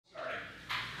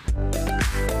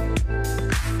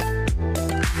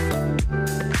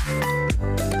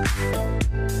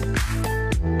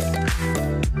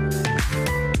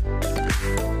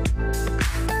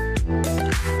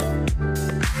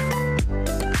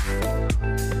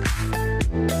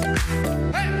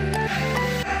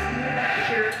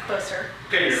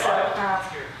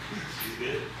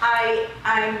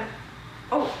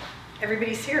Oh,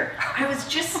 everybody's here. I was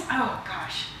just, oh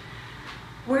gosh,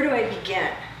 where do I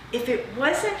begin? If it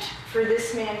wasn't for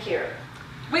this man here.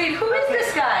 Wait, who is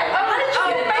this guy? How did you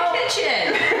get in my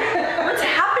kitchen? What's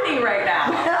happening right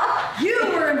now? Well,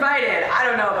 you were invited. I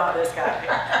don't know about this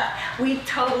guy. We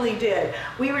totally did.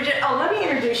 We were just, let me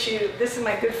introduce you. This is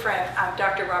my good friend,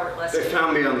 Dr. Robert Lustig. They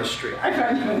found me on the street. I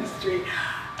found you on the street.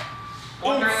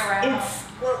 Wandering around.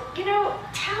 Well,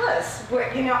 tell us,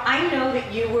 I know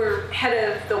that you were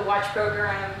head of the watch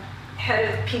program,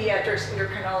 head of pediatrics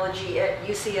endocrinology at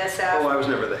UCSF. Oh, I was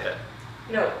never the head.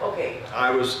 No, okay. I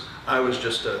was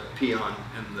just a peon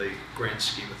in the grand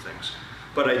scheme of things,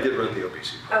 but I did run the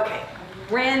obesity program. Okay,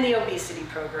 ran the obesity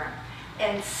program,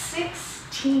 and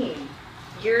 16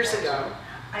 years ago,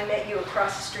 I met you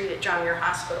across the street at John Muir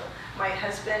Hospital. My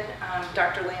husband,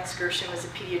 Dr. Lance Gershon, was a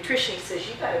pediatrician. He says,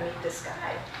 you gotta meet this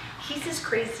guy. He's as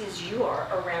crazy as you are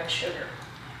around sugar.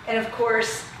 And of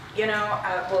course,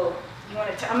 well,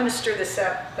 I'm gonna stir this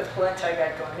up, the polenta I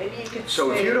got going. Maybe you could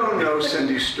So if you don't know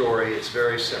Cindy's story, it's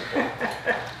very simple.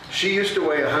 She used to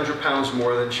weigh 100 pounds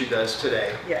more than she does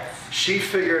today. Yes. She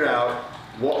figured out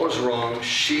what was wrong.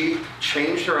 She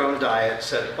changed her own diet,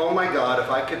 said, oh my God, if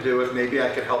I could do it, maybe I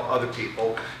could help other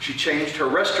people. She changed her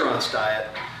restaurant's diet.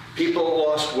 People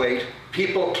lost weight.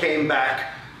 People came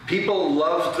back. People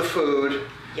loved the food.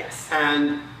 Yes.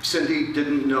 And Cindy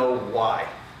didn't know why.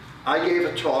 I gave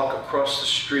a talk across the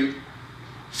street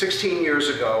 16 years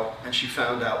ago, and she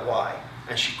found out why,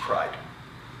 and she cried.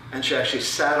 And she actually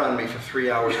sat on me for 3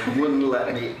 hours and wouldn't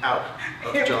let me out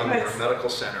of John Muir Medical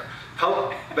Center.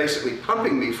 Basically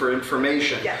pumping me for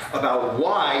information about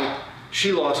why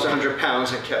she lost 100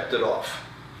 pounds and kept it off.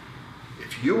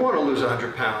 If you want to lose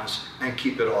 100 pounds and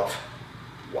keep it off,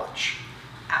 watch.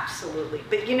 Absolutely.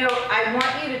 But I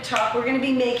want you to talk. We're going to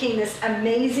be making this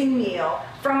amazing meal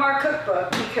from our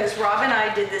cookbook because Rob and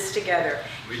I did this together.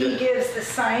 He gives the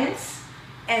science,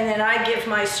 and then I give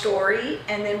my story,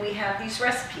 and then we have these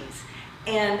recipes.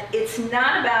 And it's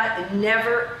not about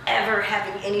never, ever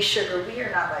having any sugar. We are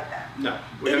not like that. No,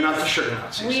 we are not the sugar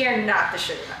Nazis. We are not the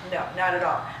sugar Nazis. No, not at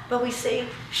all. But we say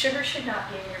sugar should not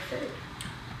be in your food.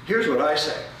 Here's what I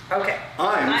say. Okay.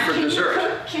 I'm for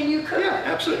dessert. Can you cook? Yeah,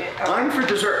 absolutely. Okay. I'm for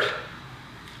dessert.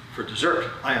 For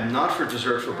dessert. I am not for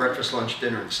dessert for breakfast, lunch,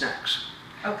 dinner, and snacks.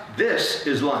 Okay. This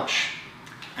is lunch,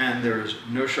 and there is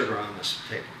no sugar on this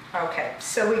table. Okay,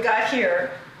 so we got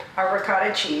here our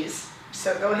ricotta cheese.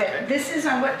 So go ahead. Okay. This is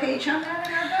on what page on that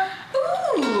in our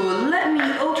book? Ooh, let me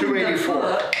open 284. the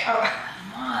book.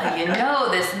 Oh,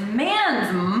 this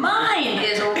man's mind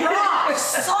is rock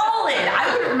solid. I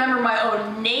wouldn't remember my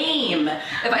own name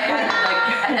if I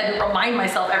had to remind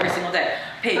myself every single day.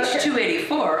 Page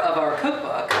 284 of our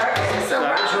cookbook. Okay, so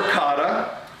that is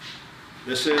ricotta.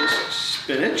 This is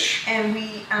spinach. And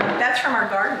that's from our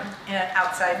garden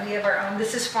outside. We have our own.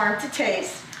 This is farm to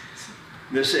taste.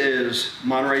 This is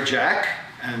Monterey Jack,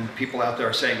 and people out there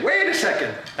are saying, wait a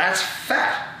second, that's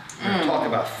fat. We're going to talk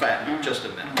about fat in just a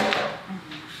minute.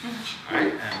 All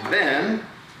right, and then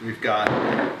we've got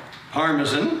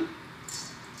Parmesan.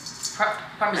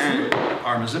 Parmesan?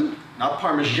 Parmesan, not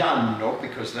Parmigiano,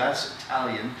 because that's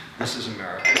Italian. This is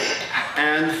American.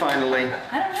 And finally,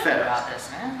 I don't know feta. about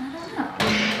this, man. I don't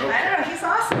know. Okay. I don't know, he's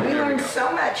awesome. We learned so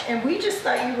much, and we just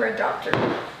thought you were a doctor.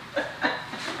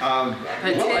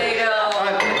 Potato.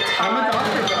 I'm a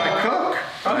doctor, but I cook.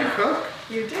 I cook.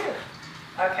 You do.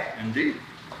 Okay. Indeed.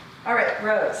 All right,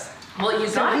 Rose. Well, you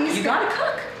gotta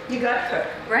cook. You gotta cook,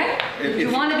 right? If you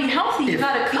want to be healthy, you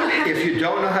gotta cook. If you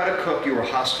don't know how to cook, you are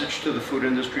hostage to the food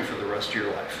industry for the rest of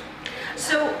your life.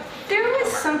 So there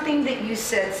was something that you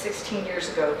said 16 years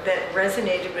ago that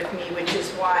resonated with me, which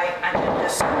is why I'm in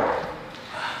this school.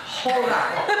 Hold on.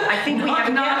 I think we have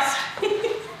a guest.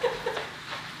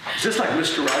 Is this like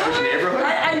Mr. Rogers' Neighborhood?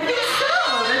 I think so.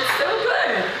 That's so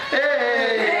good.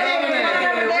 Hey!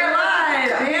 We're live.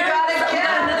 You got a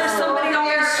guest. There's somebody on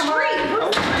the street.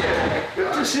 Oh,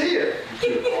 good to see you.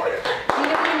 You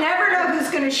never know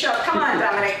who's going to show up. Come on,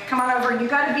 Dominic. Come on over. You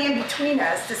got to be in between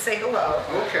us to say hello.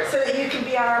 Okay. So that you can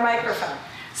be on our microphone.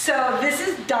 So this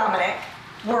is Dominic.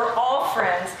 We're all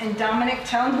friends. And Dominic,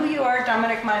 tell him who you are,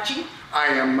 Dominic Machi. I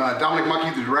am Dominic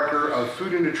Machi, the Director of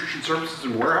Food and Nutrition Services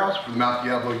and Warehouse for the Mount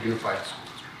Diablo Unified School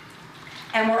District.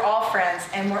 And we're all friends,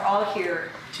 and we're all here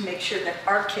to make sure that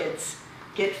our kids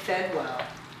get fed well.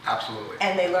 Absolutely.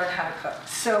 And they learn how to cook.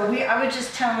 So I would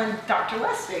just tell him, Dr.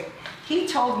 Lustig, he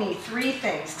told me 3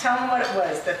 things. Tell him what it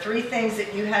was, the 3 things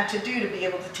that you had to do to be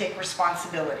able to take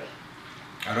responsibility.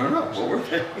 I don't know. What were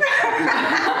they?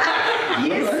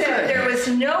 You said there was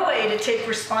no way to take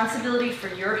responsibility for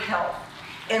your health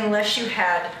unless you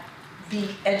had the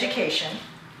education,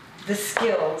 the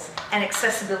skills, and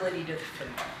accessibility to the food.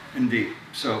 Indeed.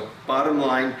 So bottom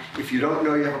line, if you don't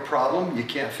know you have a problem, you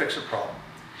can't fix a problem.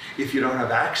 If you don't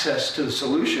have access to the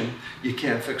solution, you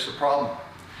can't fix a problem.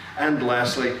 And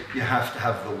lastly, you have to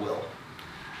have the will.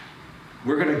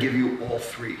 We're going to give you all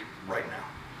three right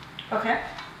now. Okay.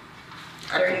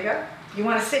 There you go. You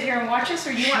want to sit here and watch us,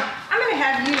 or you want? I'm going to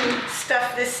have you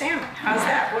stuff this salmon. How's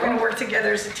that? We're going to work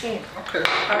together as a team. Okay.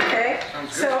 Okay.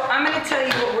 Sounds good. So I'm going to tell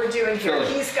you what we're doing here.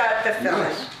 Filling. He's got the filling,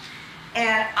 Nice.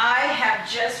 and I have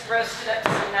just roasted up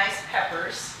some nice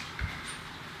peppers,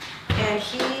 and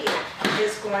he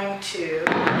is going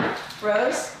to.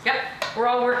 Rose. Yep. We're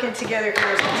all working together here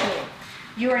as a team.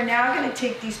 You are now going to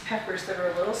take these peppers that are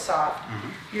a little soft.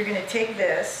 You're going to take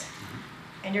this,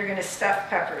 and you're going to stuff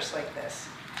peppers like this.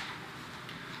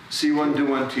 See one, do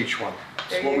one, teach one.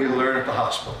 There That's what you we go. learn at the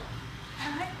hospital.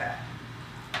 I like that.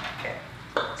 Okay.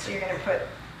 So you're going to put,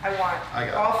 I want I got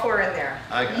it. all four in there.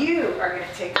 I got it. You are going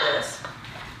to take this.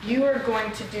 You are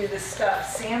going to do the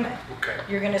stuffed salmon. Okay.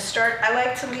 You're going to start, I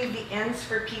like to leave the ends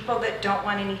for people that don't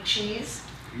want any cheese.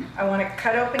 I want to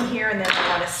cut open here, and then I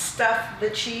want to stuff the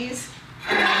cheese.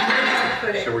 And then you're going to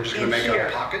put it So we're just in gonna make here.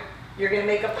 a pocket? You're going to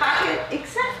make a pocket.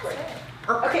 Exactly.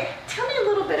 Perfect. Okay, tell me a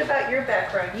little bit about your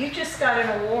background. You just got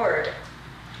an award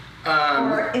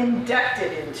or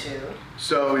inducted into.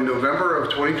 So in November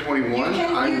of 2021, You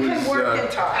can work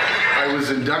and talk. I was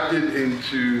inducted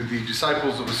into the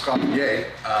Disciples of Escoffier,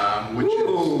 which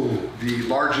is the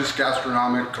largest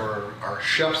gastronomic or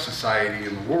chef society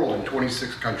in the world, in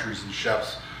 26 countries and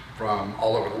chefs from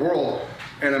all over the world.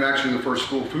 And I'm actually the first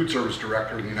school food service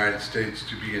director in the United States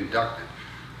to be inducted.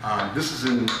 This is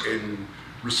in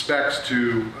respects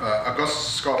to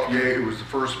Augustus Escoffier, who was the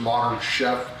first modern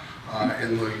chef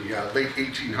in the late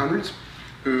 1800s,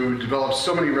 who developed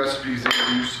so many recipes that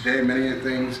we use today. Many of the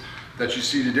things that you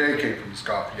see today came from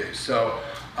Escoffier. So,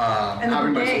 And the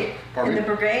having brigade, pardon and me?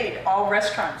 the brigade, all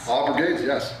restaurants. All brigades,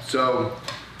 yes. So,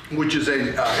 which is a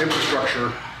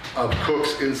infrastructure of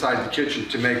cooks inside the kitchen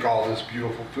to make all this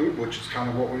beautiful food, which is kind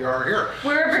of what we are here.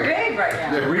 We're a brigade right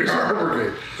now. The We are a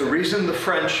brigade. reason the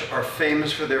French are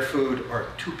famous for their food are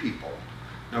two people.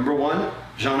 Number one,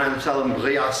 Jean-Anselme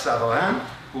Brillat-Savarin,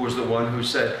 who was the one who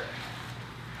said,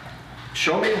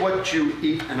 "Show me what you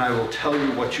eat and I will tell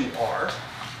you what you are."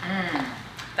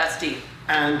 That's deep.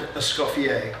 And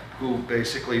Escoffier, who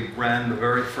basically ran the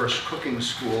very first cooking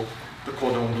school, the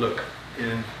Cordon Bleu,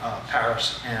 in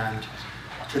Paris. And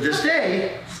to this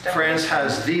day, France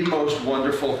has the most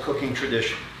wonderful cooking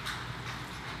tradition.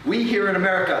 We here in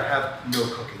America have no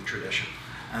cooking tradition.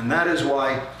 And that is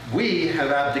why we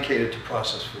have abdicated to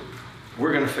processed food.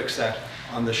 We're going to fix that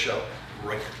on the show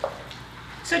right now.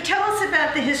 So tell us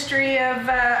about the history of,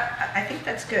 I think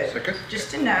that's good. Second.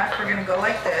 Just enough. We're going to go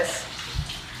like this.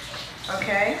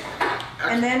 Okay?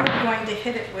 And then we're going to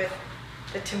hit it with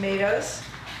the tomatoes,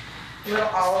 little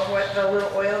olive oil, the little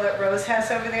oil that Rose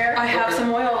has over there. I have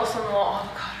some oil, some little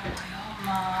avocado oil.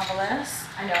 Marvelous.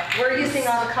 I know. We're using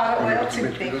avocado oil to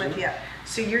Tomato bake with, doesn't? yeah.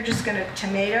 So you're just going to,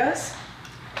 tomatoes?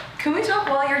 Can we talk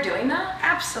while you're doing that?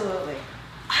 Absolutely.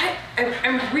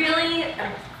 I'm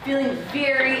feeling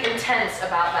very intense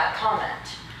about that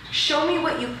comment. Show me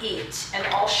what you eat, and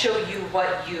I'll show you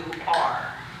what you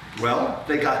are. Well,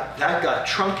 that got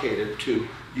truncated to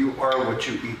 "you are what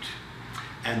you eat,"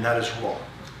 and that is wrong.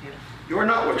 You are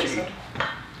not what you eat.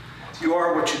 You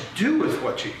are what you do with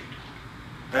what you eat.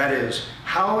 That is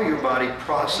how your body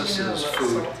processes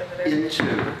food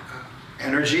into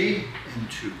energy,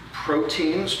 into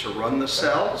proteins to run the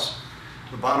cells.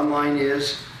 The bottom line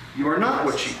is you are not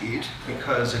what you eat,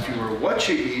 because if you were what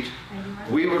you eat,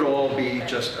 we would all be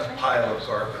just a pile of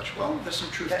garbage. Well, there's some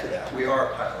truth to that. We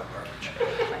are a pile of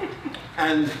garbage.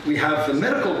 And we have the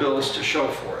medical bills to show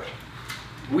for it.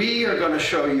 We are going to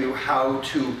show you how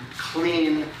to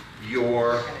clean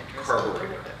your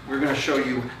carburetor. We're going to show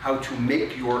you how to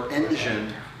make your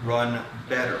engine run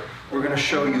better. We're going to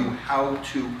show you how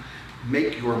to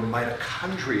make your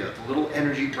mitochondria, the little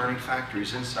energy burning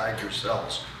factories inside your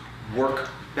cells, work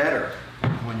better.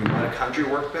 And when your mitochondria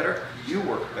work better, you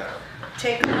work better.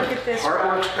 Take a look at this. Heart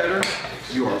Rob. works better,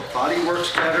 your body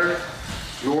works better,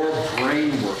 your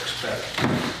brain works better.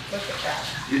 Look at that.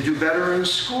 You do better in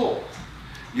school.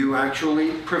 You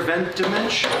actually prevent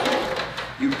dementia.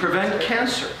 You prevent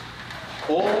cancer.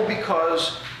 All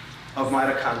because of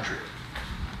mitochondria.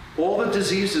 All the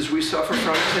diseases we suffer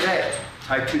from today,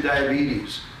 type 2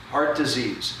 diabetes, heart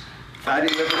disease,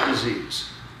 fatty liver disease,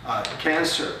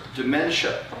 cancer,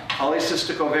 dementia,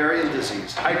 polycystic ovarian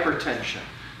disease, hypertension.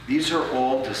 These are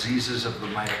all diseases of the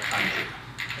mitochondria.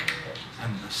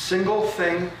 And the single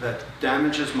thing that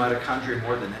damages mitochondria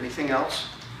more than anything else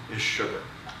is sugar.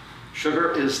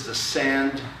 Sugar is the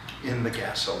sand in the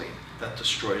gasoline that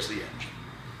destroys the engine.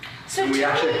 So And we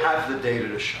tell actually me, have the data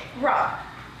to show it. Rob,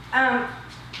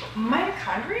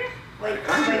 mitochondria? Like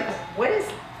what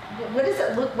does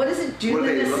it look? What does it do What do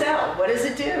in they the look cell? What does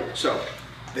it do? So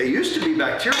they used to be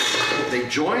bacteria. They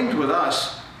joined with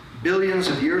us billions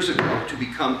of years ago to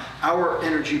become our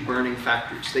energy burning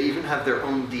factories. They even have their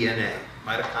own DNA,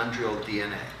 mitochondrial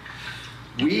DNA.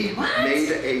 We made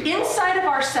a... Inside of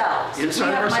our cells, Inside we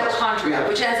of have our cells, mitochondria, we have-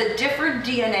 which has a different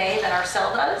DNA than our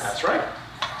cell does. That's right.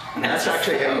 And that's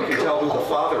actually how you can tell who the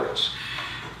father is.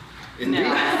 Indeed. No,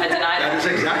 I deny that. That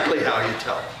is exactly how you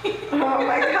tell. Oh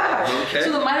my gosh. Okay?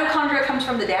 So the mitochondria comes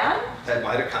from the dad? That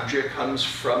mitochondria comes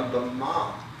from the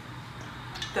mom.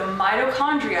 The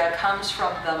mitochondria comes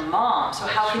from the mom. So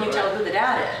how can you tell who the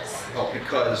dad is? Well,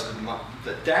 because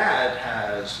the dad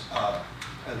has,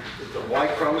 the Y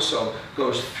chromosome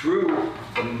goes through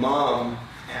the mom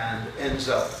and ends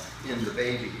up in the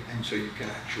baby. And so you can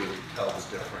actually tell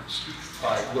the difference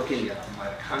by looking at the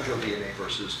mitochondrial DNA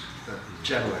versus the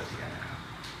genital DNA.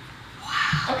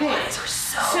 Okay. Boys are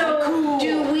So cool.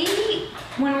 do we,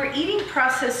 when we're eating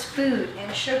processed food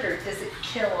and sugar, does it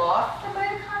kill off the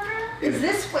mitochondria? Is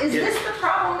this the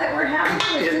problem that we're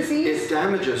having with disease? It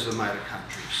damages the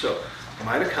mitochondria. So the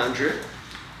mitochondria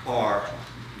are,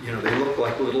 they look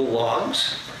like little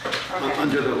logs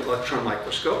under the electron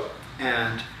microscope,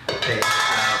 and they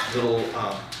have little,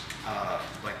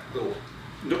 little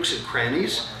nooks and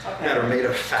crannies that are made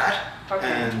of fat,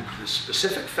 and the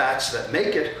specific fats that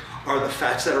make it are the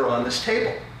fats that are on this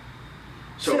table.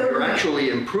 So you're actually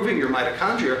improving your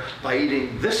mitochondria by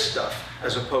eating this stuff,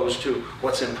 as opposed to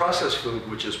what's in processed food,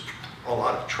 which is a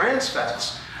lot of trans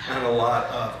fats and a lot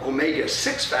of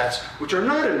omega-6 fats, which are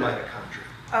not in mitochondria.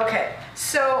 Okay,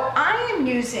 so I am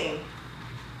using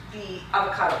the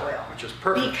avocado oil. Which is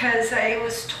perfect. Because I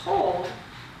was told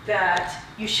that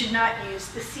you should not use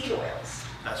the seed oils.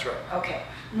 That's right. Okay,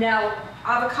 now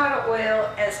avocado oil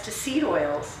as to seed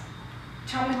oils,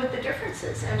 tell me what the difference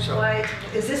is and So- why,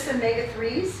 is this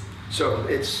omega-3s? So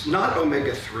it's not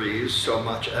omega-3s so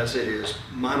much as it is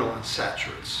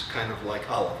monounsaturates, kind of like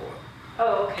olive oil.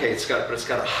 Oh, Okay, it's got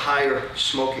a higher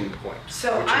smoking point,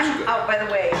 So which is I'm, good. oh, by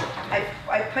the way,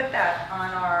 I put that on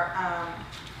our,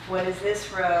 what is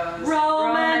this, Rose?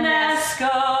 Romanesco.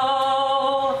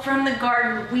 From the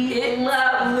garden. We It's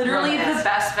love literally the Romanesco.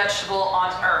 best vegetable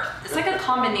on earth. It's like a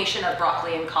combination of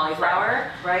broccoli and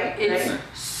cauliflower. Right? It's Right.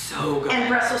 so good. And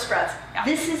Brussels sprouts. Yeah.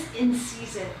 This is in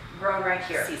season, grown right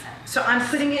here. Season. So I'm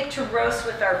putting it to roast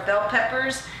with our bell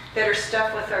peppers that are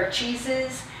stuffed with our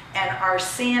cheeses and our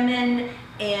salmon,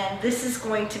 and this is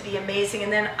going to be amazing.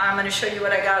 And then I'm going to show you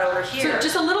what I got over here. So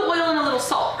just a little oil and a little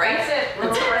salt, right? That's it.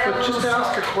 That's it. But just to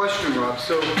ask a question, Rob,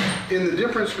 so in the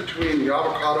difference between the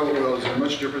avocado oil, is there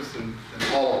much difference than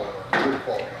olive oil, good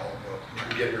quality olive oil? You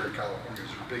can get here in California, is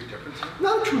there a big difference?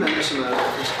 Not a tremendous amount of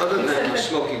difference, other than the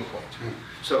smoking point.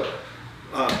 So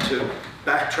to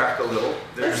backtrack a little,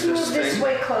 Let's there's move this this thing.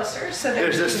 way closer so that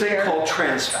There's we this can thing hear. called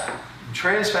trans fat.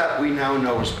 Trans fat we now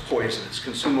know is poison. It's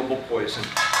consumable poison.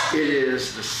 It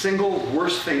is the single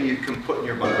worst thing you can put in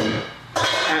your body.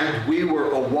 And we were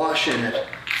awash in it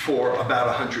for about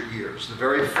 100 years. The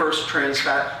very first trans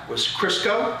fat was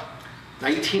Crisco,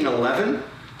 1911.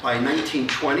 By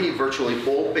 1920, virtually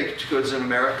all baked goods in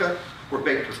America were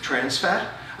baked with trans fat.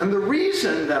 And the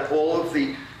reason that all of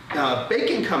the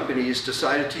baking companies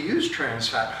decided to use trans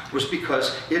fat was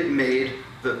because it made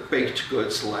the baked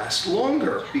goods last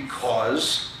longer,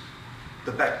 because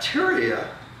the bacteria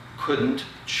couldn't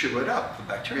chew it up. The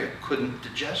bacteria couldn't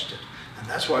digest it. And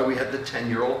that's why we had the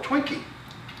 10-year-old Twinkie,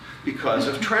 because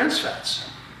of trans fats.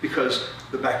 Because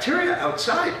the bacteria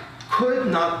outside could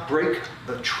not break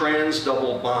the trans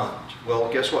double bond.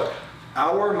 Well, guess what?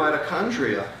 Our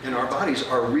mitochondria in our bodies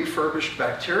are refurbished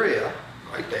bacteria,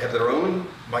 right? They have their own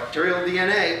bacterial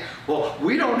DNA. Well,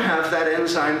 we don't have that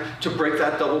enzyme to break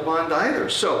that double bond either.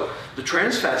 So the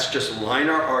trans fats just line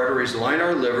our arteries, line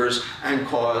our livers, and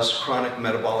cause chronic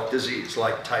metabolic disease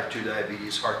like type 2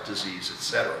 diabetes, heart disease,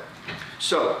 etc.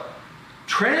 So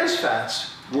trans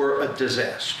fats were a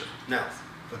disaster. Now,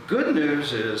 the good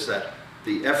news is that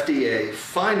the FDA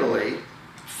finally,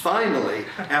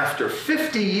 after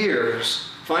 50 years,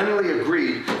 finally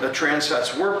agreed that trans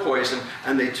fats were poison,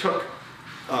 and they took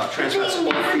trans fats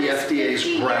off the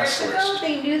FDA's brass list.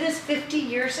 They knew this 50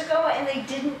 years ago and they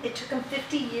didn't, it took them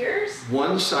 50 years?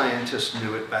 One scientist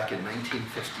knew it back in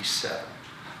 1957,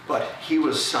 but he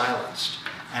was silenced,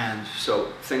 and so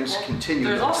things continued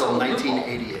there's also until a loophole.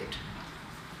 1988.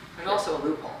 There's also a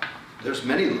loophole. There's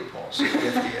many loopholes in the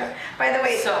FDA. By the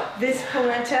way, So- this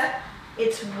polenta,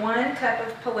 it's 1 cup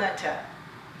of polenta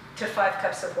to 5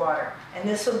 cups of water. And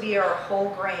this will be our whole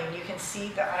grain. You can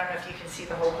see I don't know if you can see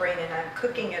the whole grain, and I'm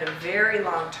cooking it a very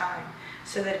long time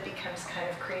so that it becomes kind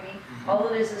of creamy. All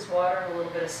it is water and a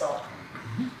little bit of salt.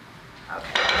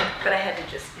 Okay, but I had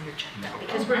to just interject that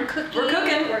because we're cooking. We're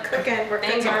cooking. We're cooking. We're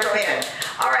Things cooking. are cooking.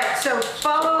 All right, so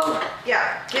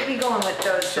get me going with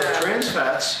those. So trans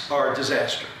fats are a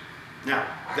disaster. Now,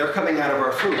 they're coming out of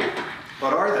our food,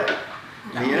 but are they?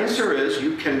 The answer is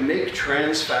you can make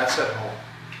trans fats at home.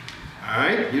 All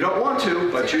right? You don't want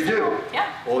to, but you do. Yeah.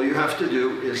 All you have to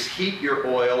do is heat your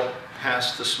oil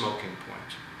past the smoking point.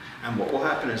 And what will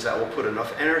happen is that will put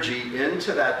enough energy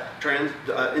into that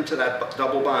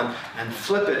double bond and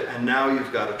flip it, and now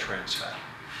you've got a trans fat.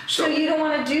 So you don't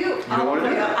want to do don't olive wanna do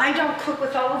oil. that. I don't cook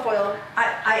with olive oil.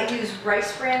 I use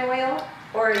rice bran oil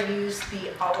or I use the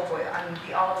olive oil.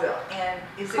 And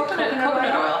is it Coconut oil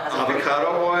has a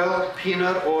Avocado oil,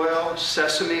 peanut oil,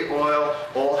 sesame oil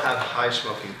all have high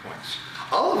smoking points.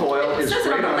 Olive oil It is says it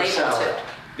great on the on label, salad too.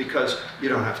 because you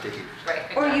don't have to heat it.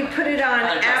 Right. Or you put it on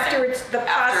On a after dressing. it's the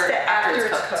pasta after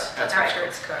it's cooked. That's After right.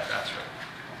 it's cooked. That's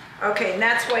right. Okay, and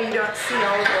that's why you don't see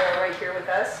olive oil right here with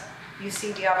us. You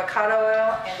see the avocado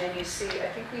oil, and then you see, I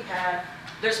think we had,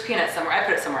 There's peanuts somewhere. I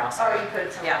put it somewhere else. oh, you put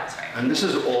it somewhere Yeah, else. that's right. And this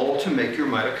is all to make your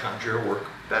mitochondria work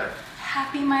better.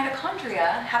 Happy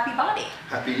mitochondria, happy body,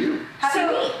 Happy you. happy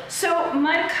me. So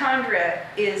mitochondria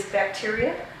is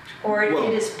bacteria, or Well-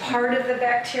 it is part of the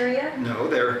bacteria? No,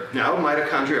 now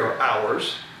mitochondria are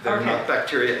ours. They're Okay. not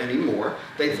bacteria anymore.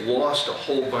 They've lost a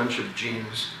whole bunch of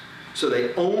genes. So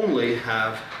they only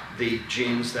have the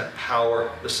genes that power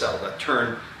the cell, that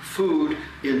turn food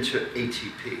into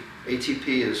ATP.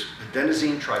 ATP is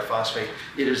adenosine triphosphate.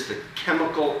 It is the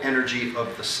chemical energy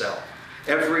of the cell.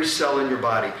 Every cell in your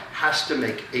body has to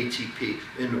make ATP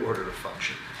in order to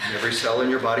function. And every cell in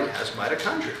your body has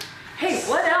mitochondria. Hey,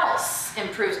 what else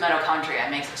improves mitochondria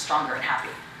and makes it stronger and happy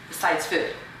besides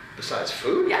food? Besides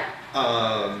food? Yeah.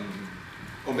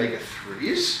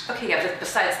 Omega-3s. Okay, yeah,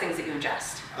 besides things that you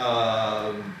ingest.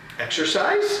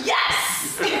 Exercise.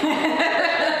 Yes!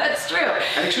 That's true.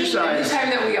 Exercise. Anytime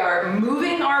that we are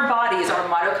moving our bodies, our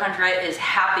mitochondria is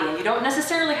happy. And you don't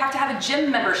necessarily have to have a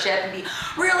gym membership and be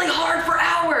really hard for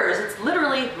hours. It's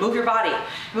literally move your body.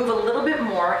 Move a little bit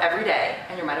more every day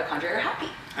and your mitochondria are happy.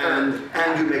 And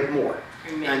you make more.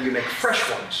 You make- And you make fresh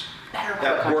ones Better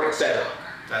that mitochondria. work better.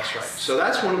 That's right. So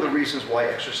that's one of the reasons why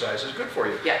exercise is good for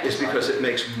you. Yeah. Is because it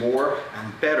makes more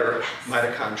and better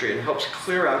mitochondria and helps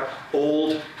clear out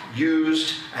old,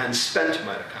 used, and spent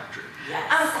mitochondria.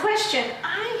 Yes. Question,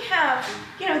 I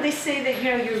have, they say that,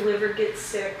 your liver gets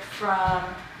sick from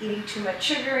eating too much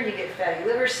sugar and you get fatty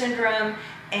liver syndrome,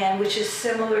 and which is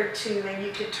similar to, maybe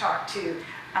you could talk to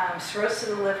cirrhosis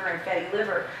of the liver and fatty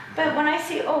liver. But when I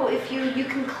say, if you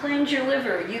can cleanse your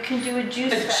liver, you can do a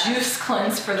juice fast. A juice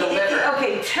cleanse for the liver.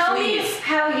 Okay, tell me Please.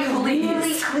 how you really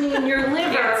Please. clean your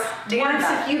liver. Yes, damn Once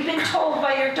that. if you've been told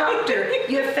by your doctor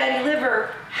you have fatty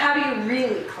liver, how do you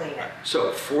really clean it?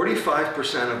 So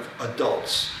 45% of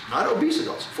adults, not obese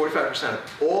adults, 45%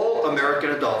 of all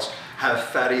American adults have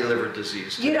fatty liver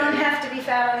disease today. You don't have to be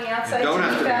fat on the outside You don't to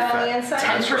have be to be fat on the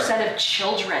fat. inside. 10% of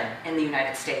children in the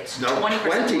United States. No, 20%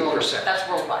 20%. worldwide. That's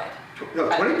worldwide. No,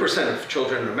 20% of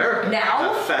children in America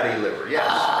Now? have fatty liver, yes.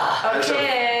 As of-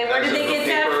 Okay, where as did of they a get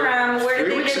that paper from?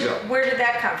 3 weeks ago. Where did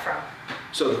that come from?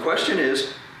 So the question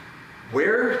is,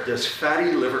 where does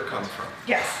fatty liver come from?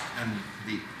 Yes. And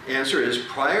the answer is,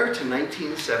 prior to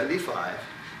 1975,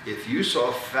 if you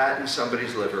saw fat in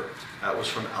somebody's liver, that was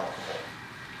from alcohol.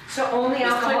 So only It's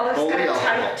like alcoholics only got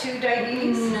alcohol. type 2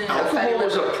 diabetes? fatty Alcohol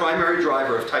was liver. a primary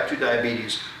driver of type 2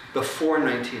 diabetes before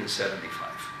 1975.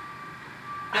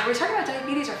 Are we talking about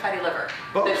diabetes or fatty liver?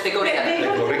 Both. They go together. They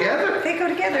go together. They go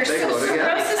together. They So go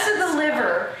together. cirrhosis of the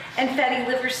liver and fatty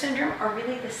liver syndrome are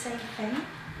really the same thing?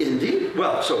 Indeed.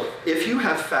 Well, so if you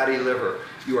have fatty liver,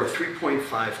 you are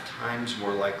 3.5 times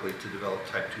more likely to develop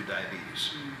type 2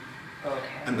 diabetes. Okay.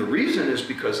 And the reason is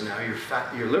because now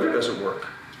your liver doesn't work.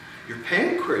 Your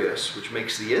pancreas, which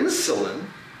makes the insulin,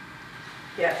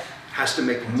 Yes. has to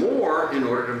make more in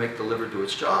order to make the liver do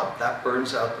its job. That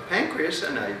burns out the pancreas,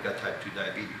 and now you've got type 2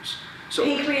 diabetes. So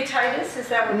Pancreatitis, is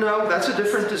that what? no, that's a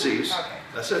different disease. Okay.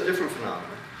 That's a different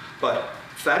phenomenon. But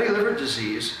fatty liver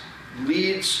disease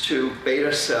leads to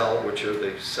beta cell, which are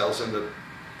the cells in the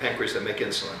pancreas that make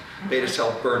insulin, beta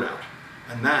cell burnout.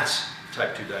 And that's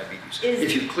type 2 diabetes.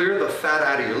 If you clear the fat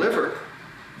out of your liver,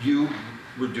 you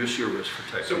reduce your risk for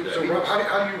type 2 So diabetes. Rob,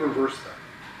 how do you reverse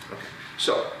that? Okay.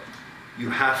 So you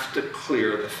have to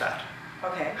clear the fat.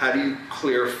 Okay. How do you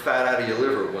clear fat out of your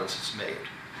liver once it's made?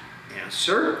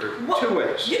 Answer, there are Well, two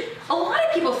ways. A lot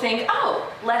of people think,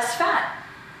 oh, less fat.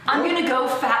 I'm going to go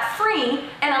fat-free,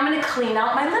 and I'm going to clean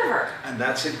out my liver. And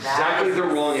that's exactly the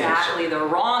wrong Exactly answer. the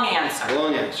wrong answer.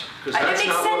 Wrong answer. Because It that's makes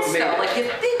not sense what made though. it. Like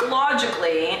you think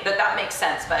logically that makes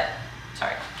sense, but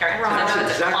sorry, carry on. That's I know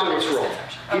it's a exactly common what's wrong.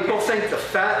 misconception. People Okay. think the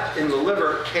fat in the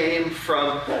liver came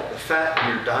from the fat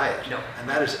in your diet. No. And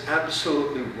that is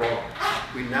absolutely wrong.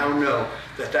 We now know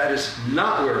that that is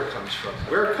not where it comes from.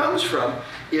 Where it comes from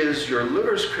is your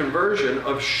liver's conversion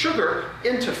of sugar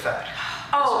into fat.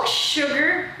 Oh,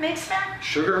 sugar makes fat?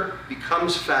 Sugar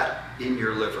becomes fat in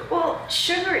your liver. Well,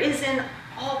 sugar is in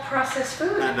all processed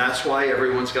food. And that's why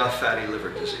everyone's got fatty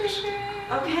liver disease.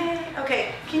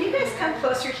 Okay. Can you guys come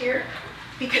closer here?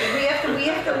 Because we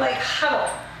have to like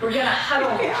huddle. We're gonna huddle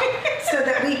now so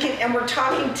that we can. And we're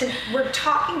talking to you. We're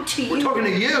talking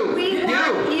to you. We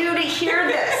want you to hear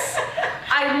this.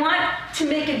 I want to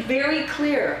make it very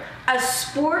clear. A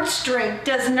sports drink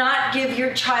does not give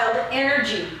your child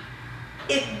energy.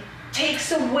 It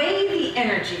takes away the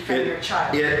energy from your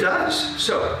child. It does.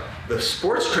 So the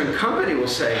sports drink company will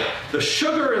say the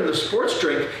sugar in the sports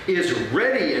drink is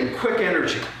ready and quick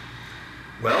energy.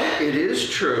 Well, it is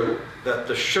true that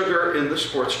the sugar in the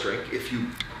sports drink, if you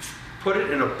put it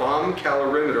in a bomb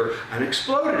calorimeter and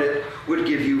exploded it, would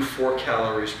give you 4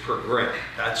 calories per gram.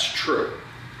 That's true.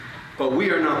 But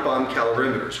we are not bomb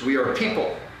calorimeters. We are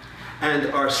people. And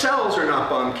our cells are not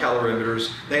bomb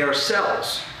calorimeters. They are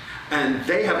cells. And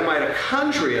they have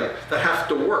mitochondria that have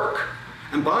to work.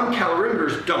 And bomb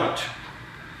calorimeters don't.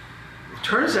 It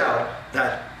turns out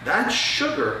that that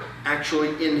sugar actually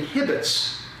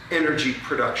inhibits energy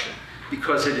production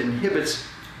because it inhibits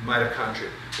mitochondria.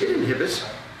 It inhibits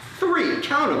 3,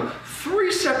 count them,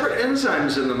 3 separate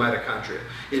enzymes in the mitochondria.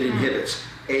 It inhibits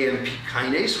AMP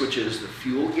kinase, which is the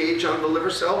fuel gauge on the liver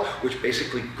cell, which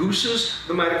basically gooses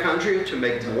the mitochondria to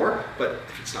make more. But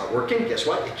if it's not working, guess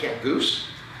what? It can't goose.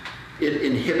 It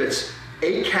inhibits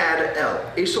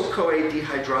ACAD-L, acyl-CoA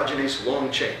dehydrogenase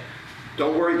long chain.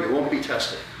 Don't worry, you won't be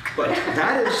tested. But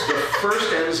that is the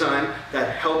first enzyme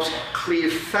that helps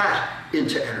cleave fat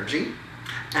into energy.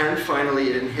 And finally,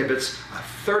 it inhibits a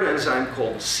third enzyme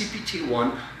called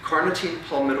CPT1, carnitine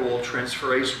palmitoyl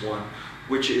transferase 1,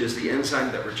 which is the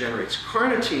enzyme that regenerates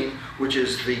carnitine, which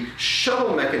is the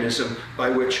shuttle mechanism by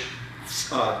which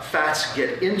fats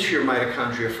get into your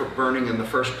mitochondria for burning in the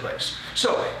first place.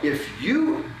 So if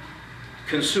you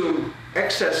consume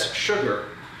excess sugar,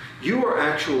 you are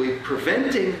actually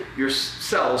preventing your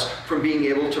cells from being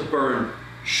able to burn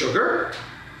sugar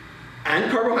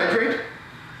and carbohydrate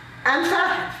and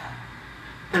fat.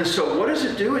 And so what does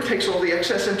it do? It takes all the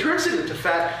excess and turns it into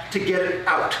fat to get it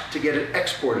out, to get it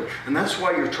exported. And that's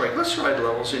why your triglyceride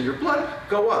levels in your blood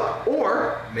go up.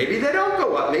 Or maybe they don't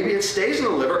go up. Maybe it stays in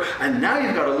the liver, and now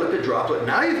you've got a lipid droplet,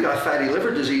 now you've got fatty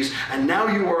liver disease, and now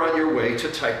you are on your way to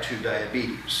type 2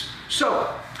 diabetes.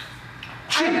 So,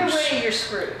 choose. Either way, you're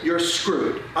screwed. You're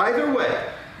screwed. Either way,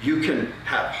 you can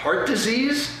have heart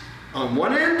disease on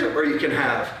one end, or you can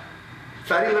have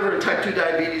fatty liver and type 2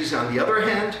 diabetes on the other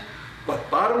hand.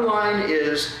 But bottom line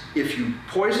is, if you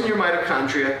poison your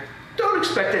mitochondria, don't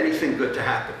expect anything good to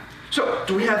happen. So,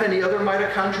 do we have any other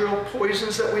mitochondrial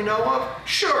poisons that we know of?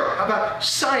 Sure. How about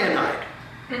cyanide?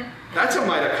 That's a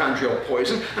mitochondrial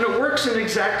poison, and it works in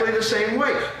exactly the same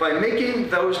way, by making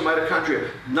those mitochondria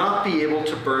not be able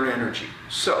to burn energy.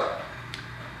 So,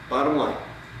 bottom line,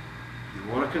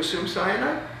 you want to consume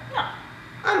cyanide? No.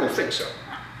 I don't think so.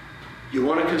 You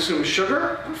want to consume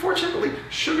sugar? Unfortunately,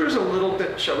 sugar is a little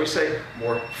bit, shall we say,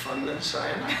 more fun than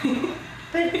cyanide.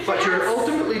 But you're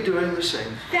ultimately doing the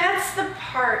same. That's the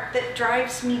part that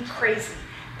drives me crazy.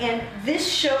 And this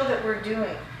show that we're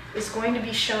doing is going to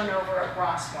be shown over at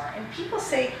Rossmore. And people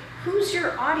say, who's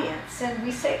your audience? And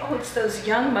we say, oh, it's those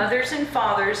young mothers and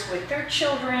fathers with their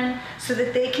children so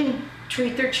that they can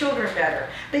treat their children better.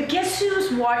 But guess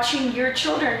who's watching your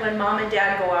children when mom and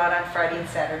dad go out on Friday and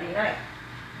Saturday night?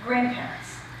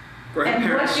 Grandparents.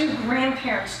 Grandparents. And what do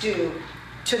grandparents do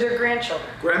to their grandchildren?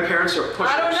 Grandparents are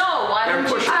pushers. I don't know. Why They're don't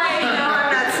you? pushers. I know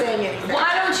I'm not saying anything.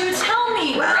 Why don't you tell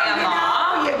me, Well,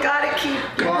 Grandma? you gotta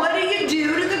keep. What do you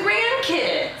do to the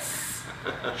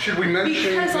grandkids? Should we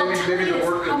mention Because I'll tell maybe you, the it's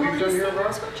work that we've probably done the here, same Rob?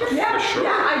 as what you're Yeah, Sure.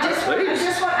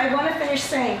 I want to finish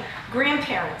saying,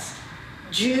 grandparents,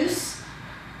 juice,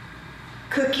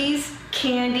 cookies,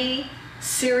 candy,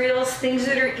 cereals, things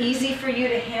that are easy for you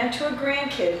to hand to a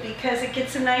grandkid because it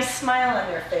gets a nice smile on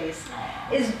their face,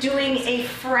 is doing a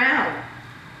frown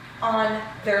on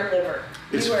their liver.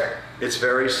 It's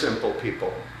very simple,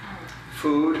 people.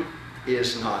 Food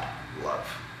is not love.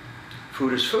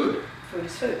 Food is food. Food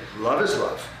is food. Love is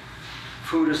love.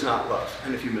 Food is not love.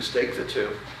 And if you mistake the two,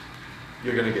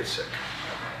 you're going to get sick.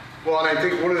 Well, and I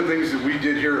think one of the things that we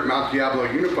did here at Mount Diablo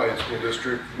Unified School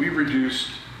District, we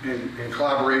reduced in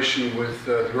collaboration with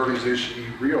the organization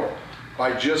Eat Real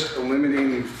by just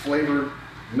eliminating flavored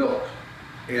milk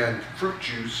and fruit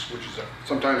juice, which is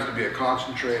sometimes to be a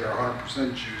concentrate or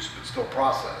 100% juice, but still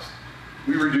processed.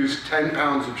 We reduced 10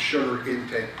 pounds of sugar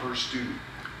intake per student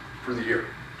for the year.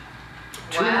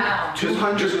 Wow.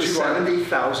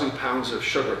 270,000 pounds of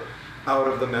sugar out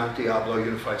of the Mount Diablo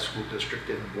Unified School District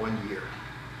in 1 year.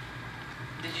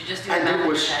 Did you just do And that? it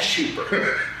was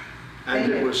cheaper.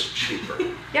 And it was cheaper.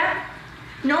 Yeah.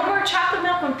 No more chocolate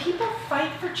milk. When people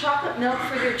fight for chocolate milk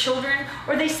for their children,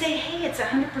 or they say, hey, it's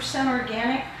 100%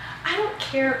 organic, I don't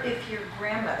care if your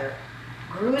grandmother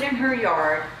grew it in her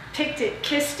yard, picked it,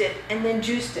 kissed it, and then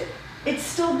juiced it. It's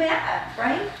still bad,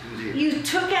 right? Indeed. You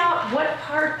took out what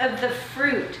part of the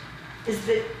fruit is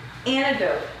the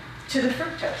antidote to the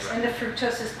fructose, Right. and the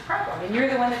fructose is the problem, and you're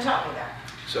the one that taught me that.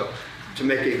 So, to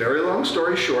make a very long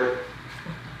story short,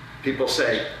 people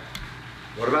say,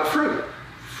 what about fruit?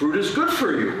 Fruit is good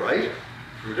for you, right?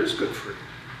 Fruit is good for you.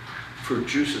 Fruit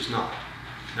juice is not.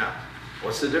 Now,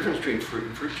 what's the difference between fruit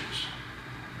and fruit juice?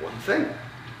 One thing,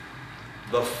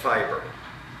 the fiber.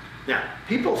 Now,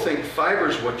 people think fiber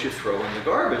is what you throw in the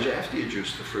garbage after you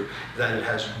juice the fruit, that it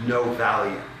has no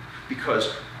value,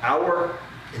 because our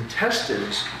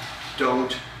intestines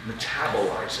don't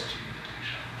metabolize it.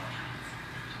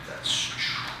 That's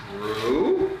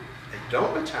true. They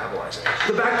don't metabolize it.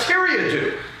 The bacteria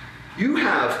do. You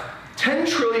have 10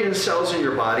 trillion cells in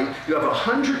your body. You have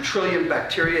 100 trillion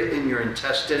bacteria in your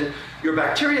intestine. Your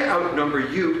bacteria outnumber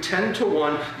you 10 to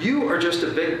 1. You are just a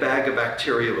big bag of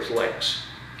bacteria with legs.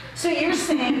 So you're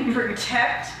saying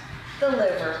protect the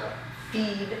liver,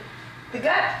 feed the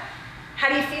gut. How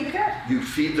do you feed the gut? You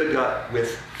feed the gut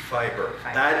with fiber.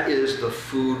 Fiber. That is the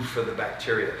food for the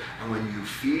bacteria. And when you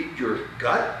feed your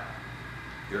gut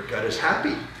is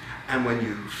happy. And when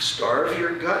you starve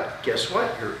your gut, guess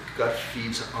what? Your gut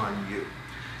feeds on you.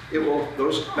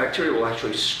 Those bacteria will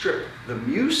actually strip the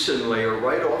mucin layer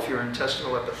right off your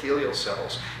intestinal epithelial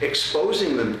cells,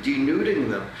 exposing them, denuding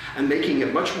them, and making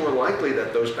it much more likely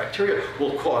that those bacteria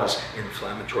will cause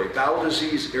inflammatory bowel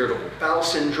disease, irritable bowel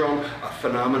syndrome, a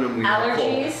phenomenon we now call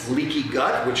Allergies. leaky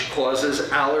gut, which causes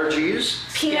allergies.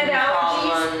 Peanut Skin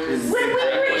allergies. problems, When we were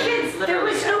everything, kids, there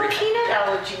literally was no everything. peanut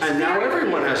allergies. And now Very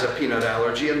everyone few. has a peanut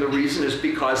allergy, and the reason is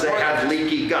because they have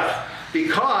leaky gut,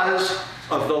 because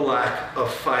of the lack of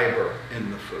fiber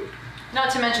in the food.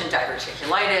 Not to mention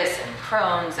diverticulitis and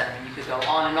Crohn's, and you could go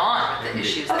on and on with the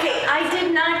issues. that Okay, happen. I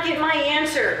did not get my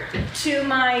answer to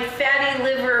my fatty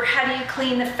liver. How do you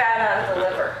clean the fat out of the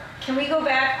liver? Can we go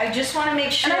back? I just want to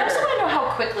make sure. And I also want to know how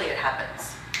quickly it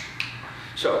happens.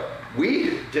 So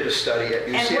we did a study at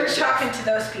UCSF. And we're talking to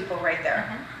those people right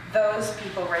there. Those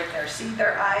people right there. See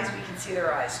their eyes? We can see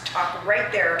their eyes. Talk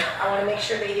right there. I want to make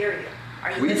sure they hear you.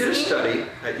 Are you We did a listening? study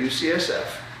at UCSF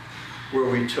where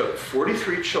we took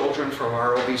 43 children from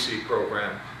our obesity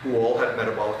program who all had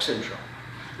metabolic syndrome,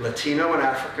 Latino and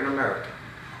African American,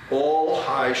 all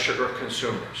high sugar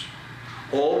consumers,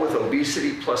 all with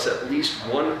obesity plus at least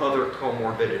one other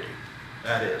comorbidity.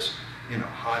 That is,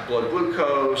 high blood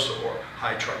glucose or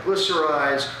high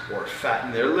triglycerides or fat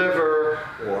in their liver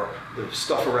or the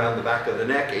stuff around the back of the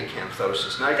neck,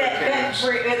 acanthosis That nigricans.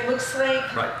 where it looks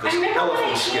like. Right, I this remember when I elephant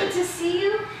came skin. to see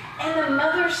you, and the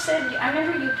mother said, I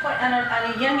remember you point on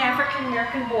a young African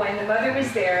American boy, and the mother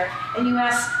was there, and you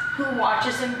asked who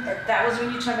watches him. That was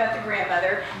when you talked about the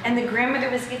grandmother, and the grandmother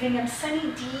was giving him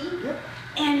Sunny D. Yep.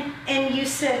 And you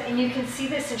said, and you can see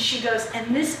this, and she goes,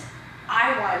 and this,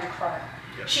 I wanted to cry.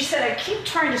 Yep. She said, I keep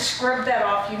trying to scrub that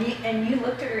off. And you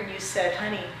looked at her and you said,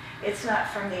 honey, it's not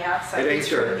from the outside, It ain't it's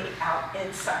her. from the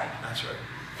inside. That's right.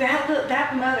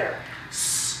 That mother,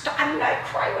 I mean, I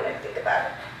cry when I think about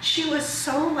it. She was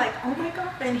so like, oh my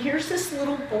God, and here's this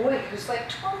little boy who's like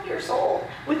 12 years old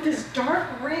with this dark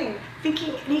ring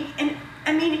thinking, and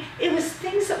I mean, it was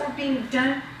things that were being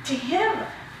done to him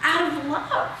out of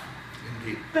love,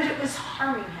 Indeed. but it was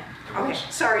harming him. It Okay, was.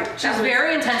 sorry. She's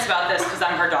very intense about this because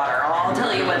I'm her daughter. I'll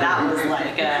tell you what that was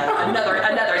like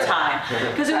another time.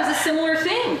 Because it was a similar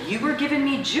thing. You were giving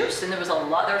me juice, and there was a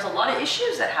lot of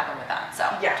issues that happened with that. So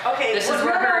Yeah, okay. this well, is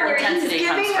where her he's intensity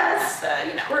comes giving from. us-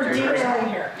 It's, We're very detailing personal.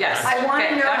 here. Yes. I want Okay,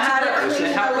 to know back how to liver.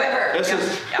 clean How the quick? liver. This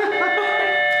is Yeah.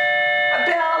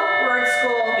 Bill, we're at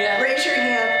school. Yeah. Raise your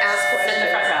hand, ask Sit questions. in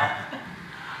the front row.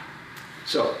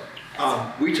 So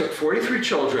we took 43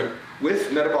 children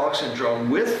with metabolic syndrome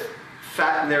with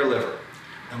fat in their liver.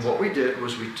 And what we did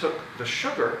was we took the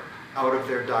sugar out of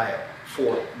their diet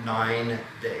for 9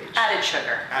 days. Added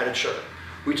sugar. Added sugar.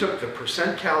 We took the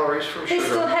percent calories from They sugar.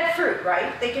 still had fruit,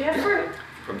 right? They could have fruit.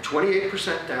 From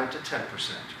 28% down to 10%.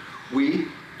 We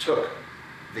took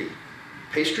the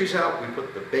pastries out, we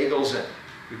put the bagels in.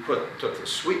 We took the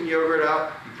sweetened yogurt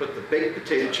out, we put the baked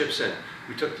potato chips in.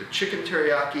 We took the chicken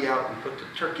teriyaki out, we put the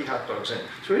turkey hot dogs in.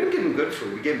 So we didn't give them good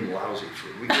food, we gave them lousy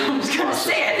food. We gave I them was gonna processed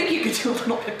say, I food. think you could do a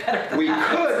little bit better than We that.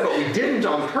 could, but we didn't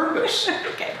on purpose.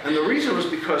 Okay. And the reason was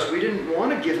because we didn't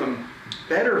want to give them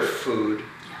better food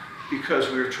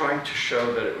because we were trying to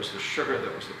show that it was the sugar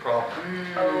that was the problem.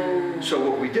 Oh. So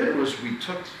what we did was we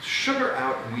took sugar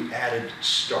out and we added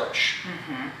starch.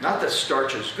 Not that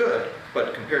starch is good,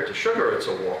 but compared to sugar, it's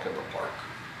a walk in the park.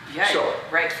 Yeah, So-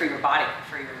 right, for your body,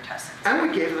 for your intestines. And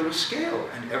we gave them a scale,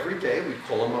 and every day we'd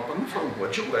call them up on the phone,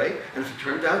 what'd you weigh? And if it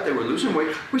turned out they were losing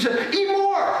weight, we said, eat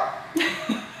more!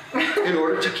 In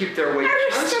order to keep their weight I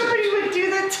wish constant. somebody would do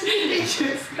that to me.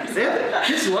 Yeah,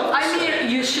 kids love I this.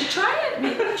 mean, you should try it.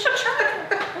 Maybe you should try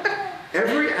it.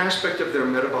 Every aspect of their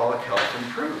metabolic health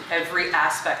improved. Every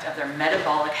aspect of their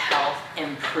metabolic health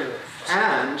improved.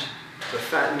 And the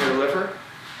fat in their liver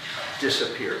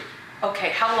disappeared.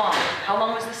 Okay, how long? How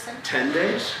long was this thing? 10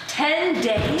 days? 10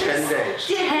 days? 10 days.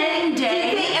 10 Did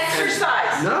they days?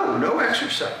 exercise? No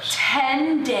exercise.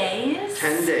 10 days?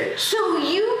 10 days. So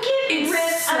you get It's rid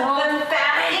so of the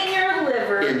fat in your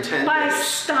liver In 10 by days.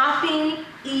 stopping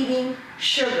eating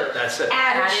sugar. That's it.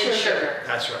 Added sugar.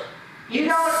 That's right. You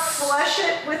don't flush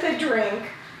it with a drink.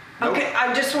 Nope. Okay,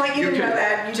 I just want you You to know can-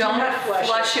 that. You Don't do not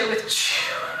flush it with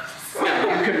juice.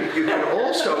 You can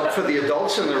also, for the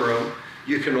adults in the room,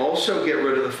 you can also get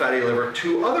rid of the fatty liver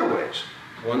two other ways.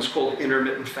 One's called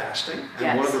intermittent fasting,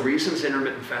 and one of the reasons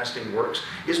intermittent fasting works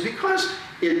is because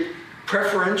it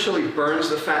preferentially burns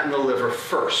the fat in the liver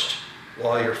first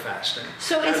while you're fasting.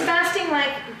 So is fasting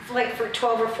like for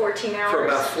 12 or 14 hours? For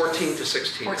about 14 to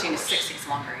 16 14 hours. to 16 is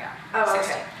longer, yeah. Oh,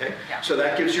 16. okay. Okay? Yeah. So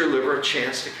that gives your liver a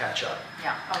chance to catch up.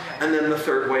 Yeah. Okay. And then the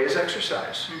third way is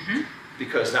exercise.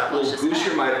 Because that will Flushes goose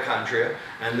your fat. mitochondria,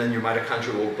 and then your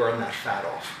mitochondria will burn that fat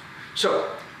off.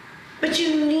 So, But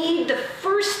you need the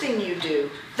first thing you do.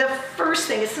 The first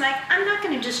thing. It's like, I'm not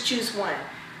going to just choose one.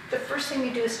 The first thing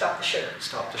you do is stop the sugar.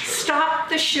 stop the sugar. Stop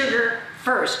the sugar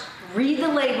first. Read the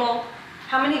label.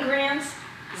 How many grams?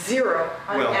 0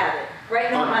 unadded. Right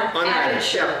now, unadded, added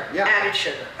sugar. yeah. Added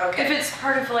sugar. Okay. If it's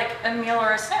part of like a meal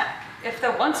or a snack. If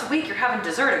the once a week you're having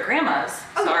dessert at grandma's,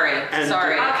 Oh. sorry.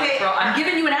 Okay. Girl, I'm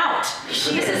giving you an out. This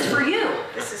is for you.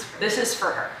 This is for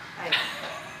her. I know.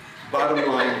 Bottom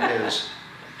line is,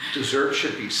 dessert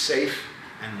should be safe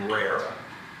and rare.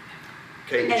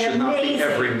 Okay, it And should not be amazing.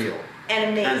 every meal.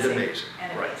 And amazing. And amazing.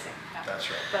 And Right. amazing. That's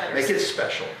right. Butters. Make it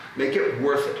special. Make it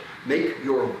worth it. Make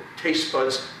your taste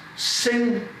buds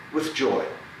sing with joy.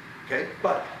 Okay?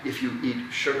 But if you eat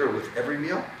sugar with every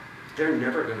meal, they're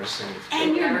never going to sing with joy.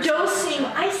 And you're Never dosing.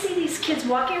 smoked. I see these kids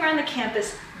walking around the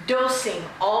campus dosing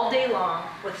all day long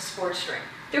with a sports drink.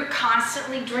 They're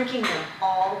constantly drinking them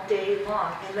all day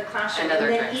long in the classroom. And other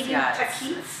then drinks, eating yeah,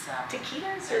 taquitos. it's,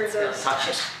 Taquitos or it's those really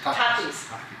Takis. Takis.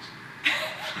 Takis.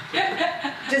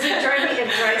 Does it drive me? It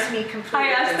drives me completely.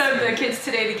 I asked insane. the kids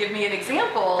today to give me an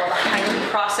example of highly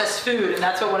processed food, and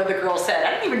that's what one of the girls said.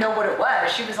 I didn't even know what it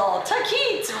was. She was all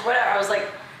taquitos or whatever. I was like,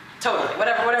 totally,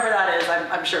 whatever that is,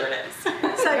 I'm sure it is.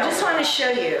 So I just want to show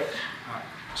you.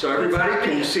 So everybody,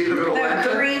 can you see the polenta?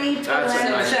 The creamy That's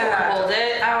polenta. it. So hold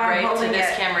it Oh, I'm right to holding this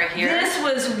it. camera here. This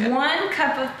was 1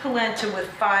 cup of polenta with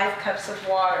 5 cups of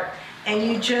water. And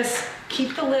you just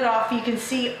keep the lid off. You can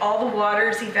see all the water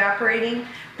is evaporating,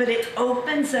 but it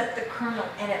opens up the kernel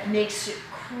and it makes it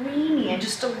creamy and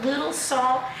just a little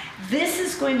salt. This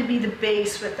is going to be the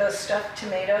base with those stuffed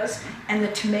tomatoes and the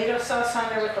tomato sauce on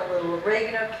there with a little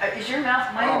oregano. Is your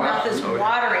mouth? My Oh, mouth is absolutely.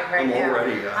 watering right I'm now.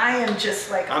 already, I am just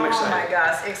like, I'm oh excited. my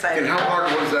gosh, excited. And how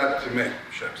hard was that to make,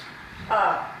 chefs?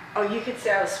 Oh, you could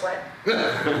say I was sweating.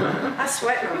 I was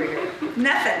sweating over here.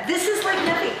 Nothing. This is like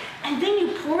nothing. And then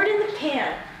you pour it in the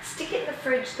pan, stick it in the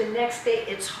fridge. The next day,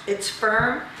 it's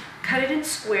firm. Cut it in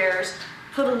squares.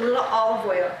 Put a little olive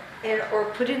oil in, or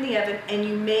put it in the oven, and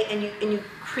you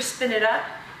crispen it up.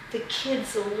 The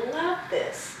kids love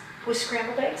this with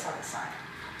scrambled eggs on the side.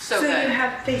 So you good.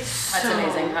 have That's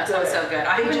amazing. That sounds so good.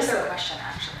 I They have just another so- question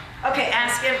actually. Okay,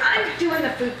 ask him. I'm doing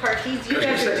the food part. You I was gonna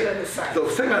guys are say, doing the side. The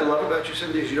thing I love about you,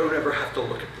 Cindy, is you don't ever have to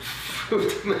look at the food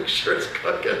to make sure it's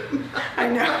cooking. I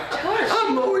know.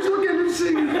 I'm always looking and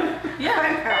seeing. Yeah.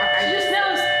 I know. She just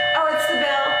knows. Oh, it's the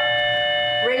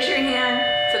bell. Raise your hand.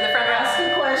 It's in the front row. Ask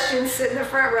a question. Sit in the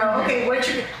front row. Okay,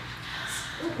 what's your...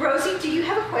 Rosie, do you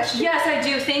have a question? Yes, I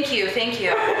do. Thank you.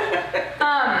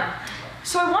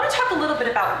 So I want to talk a little bit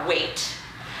about weight.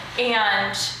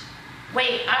 And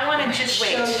wait, I want to just Show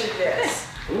wait. you this.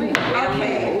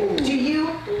 Okay, do you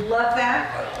love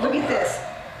that? Look at this.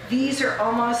 These are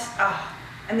almost,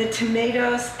 and the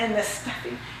tomatoes and the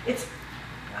stuffing. It's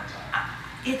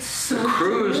so The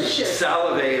crew's delicious.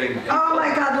 salivating. Oh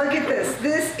my God, look at this.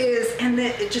 This is,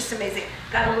 it's just amazing.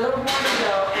 Got a little more to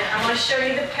go, and I'm gonna show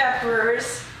you the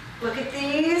peppers. Look at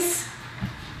these.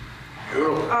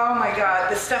 Oh my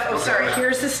God, the stuff, sorry,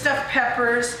 here's the stuffed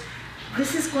peppers.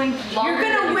 This is going, you're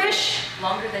gonna wish.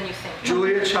 Longer than you think.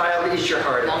 Julia Child, eat your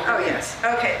heart out. Oh yes,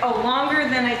 okay, longer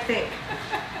than I think.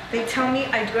 They tell me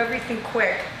I do everything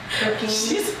quick. Cooking,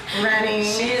 running,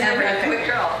 She is a quick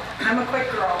girl. I'm a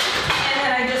quick girl. And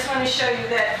then I just want to show you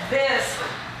that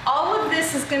all of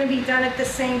this is going to be done at the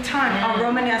same time. Our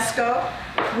Romanesco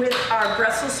with our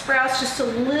Brussels sprouts, just a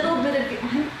little bit of,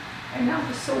 my mouth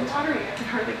is so watery I can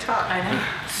hardly talk. I know.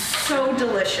 So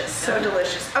delicious, so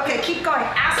delicious. Okay, keep going.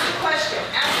 Ask the question,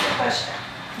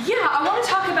 Yeah, I want to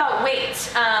talk about weight.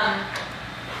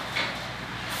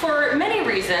 For many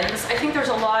reasons, I think there's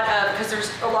a lot of, because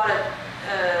there's a lot of,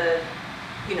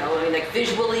 like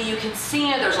visually you can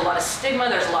see it, there's a lot of stigma,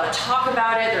 there's a lot of talk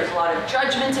about it, there's a lot of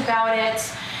judgment about it.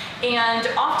 And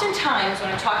oftentimes when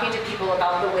I'm talking to people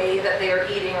about the way that they are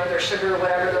eating or their sugar or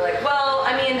whatever, they're like, well,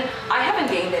 I mean, I haven't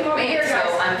gained any weight, so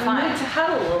I'm We fine. need to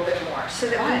huddle a little bit more so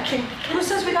that we can. Who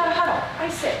says we gotta huddle? I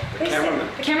say. The cameraman.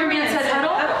 The cameraman said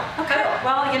huddle? Okay, Huddle.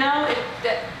 well,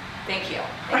 thank you.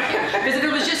 Because if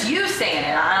it was just you saying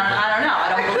it, I don't know, I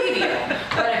don't believe you.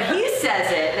 But if he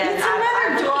says it, then It's a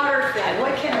mother-daughter thing.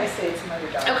 What can I say? It's a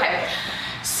mother-daughter. Okay,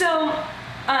 so,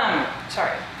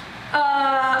 sorry.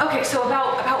 Okay, so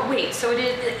about weight. So it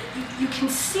is, you can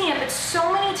see it, but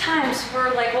so many times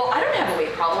we're like, well, I don't have a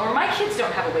weight problem, or my kids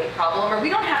don't have a weight problem, or we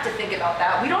don't have to think about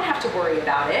that. We don't have to worry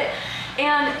about it.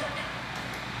 And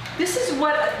this is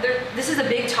a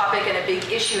big topic and a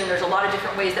big issue, and there's a lot of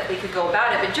different ways that we could go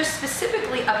about it, but just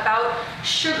specifically about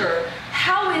sugar,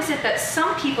 how is it that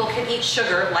some people can eat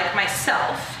sugar, like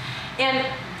myself, and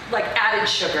like added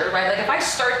sugar, right? Like if I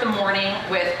start the morning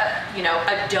with a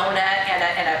donut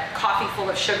and a coffee full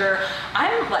of sugar,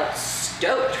 I'm like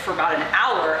stoked for about an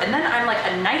hour, and then I'm like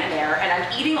a nightmare, and I'm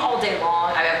eating all day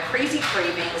long, I have crazy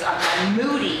cravings, I'm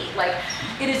moody. Like,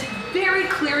 it is very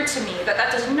clear to me that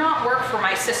that does not work for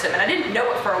my system, and I didn't know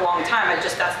it for a long time.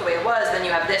 That's the way it was. Then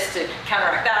you have this to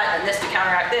counteract that, and this to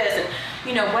counteract this, and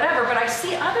whatever. But I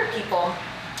see other people,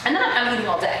 and then I'm eating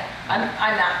all day. I'm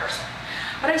that person.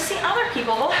 But I see other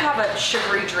people, they'll have a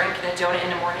sugary drink and a donut in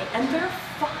the morning, and they're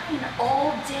fine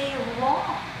all day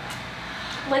long.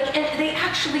 Like, and they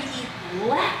actually eat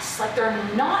less, like they're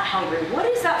not hungry. What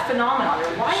is that phenomenon, or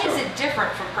why is it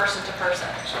different from person to person?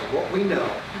 So what we know,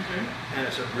 and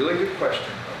it's a really good question,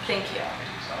 Rose. Thank you.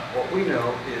 What we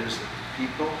know is that the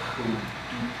people who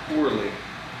do poorly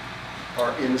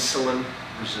are insulin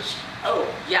resistant. Oh,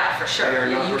 yeah, for sure. They are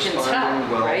not You can responding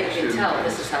tell, well right? You to can tell.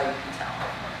 This insulin. is how you can tell.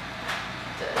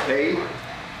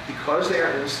 Because they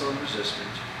are insulin resistant,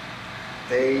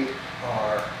 they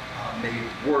are made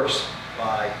worse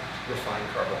by refined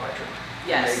carbohydrate.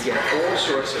 Yes. And they get all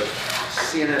sorts of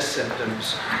CNS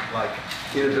symptoms like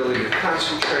inability to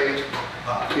concentrate,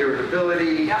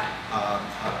 irritability, Yep.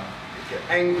 they get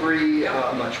angry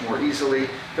much more easily.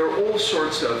 There are all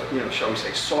sorts of, shall we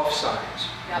say, soft signs.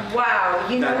 Yep. Wow,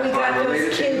 we that got are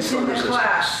related those to kids in insulin the resistance.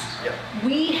 class. Yep.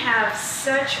 We have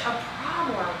such a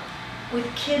problem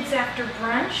with kids after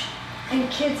brunch and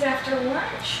kids after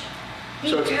lunch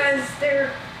So because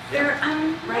they're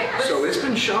Right. So it's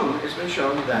been shown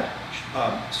that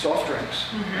soft drinks,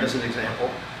 as an example,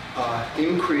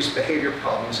 increase behavior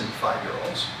problems in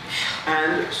 5-year-olds,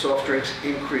 and soft drinks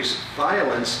increase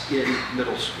violence in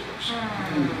middle schoolers.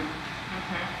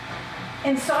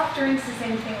 And soft drinks is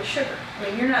anything with sugar. I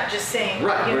mean, you're not just saying,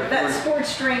 Right, that's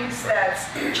sports drinks, that's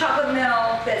chocolate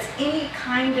milk, that's any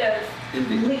kind of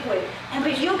Indeed. liquid.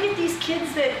 But you'll get these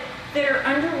kids that are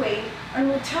underweight, and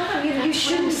we'll tell them you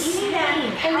shouldn't be eating that.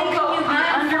 And How they go, can you be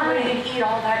I'm underweight fine. and eat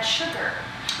all that sugar?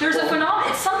 There's a phenomenon.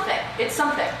 It's something. What is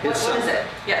something. it?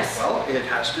 Yes. Well, it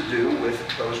has to do with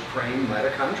those brain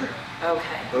mitochondria.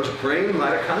 Okay. Those brain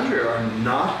mitochondria are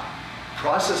not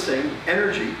processing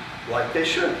energy like they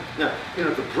should. Now,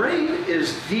 the brain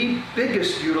is the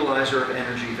biggest utilizer of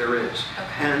energy there is.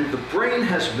 Okay. And the brain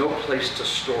has no place to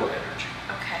store energy.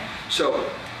 Okay. So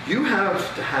you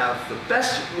have to have the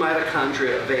best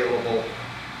mitochondria available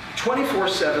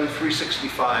 24/7,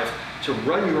 365 to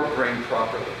run your brain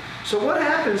properly. So what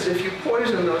happens if you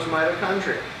poison those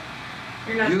mitochondria?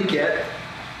 You're not You thinking. get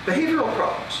behavioral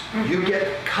problems. You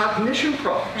get cognition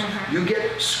problems. You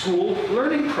get school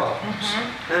learning problems.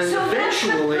 And So that's the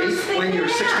eventually, first thing when they you're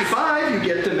ask. 65, you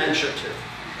get dementia too.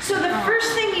 So the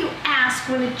first thing you ask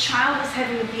when a child is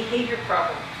having a behavior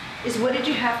problem is, what did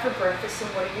you have for breakfast and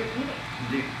what are you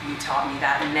eating? You taught me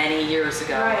that many years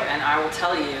ago, Right. and I will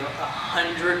tell you,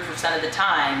 100% of the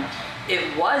time,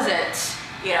 it wasn't,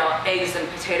 eggs and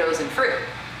potatoes and fruit.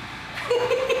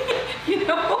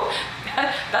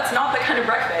 That's not the kind of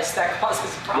breakfast that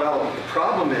causes a problem. Well, the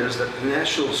problem is that the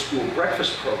National School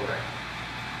Breakfast Program,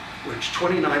 which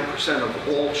 29% of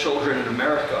all children in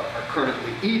America are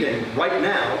currently eating right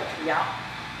now, Yeah.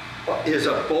 is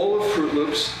a bowl of Fruit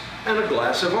Loops and a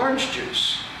glass of orange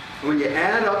juice. When you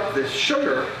add up the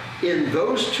sugar in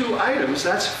those two items,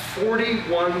 that's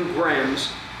 41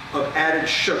 grams of added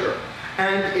sugar,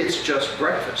 and it's just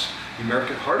breakfast. The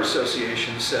American Heart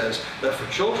Association says that for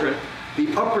children, the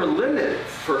upper limit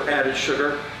for added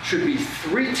sugar should be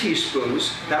 3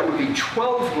 teaspoons. That would be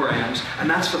 12 grams, and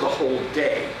that's for the whole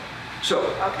day.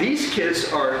 So these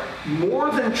kids are more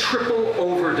than triple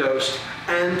overdosed,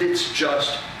 and it's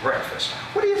just breakfast.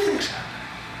 What do you think's happening?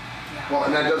 Well,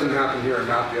 and that doesn't happen here at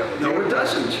Mount Diablo. No, it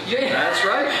doesn't. Yeah. That's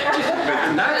right.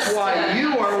 And that's why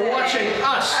you are watching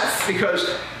us,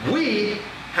 because we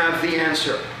have the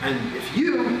answer. And if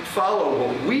you follow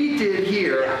what we did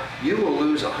here, you will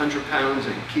lose 100 pounds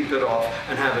and keep it off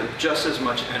and have just as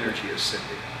much energy as Cindy.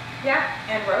 Yeah,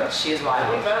 and Rose. She is We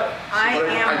wild. vote. I But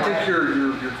am. I think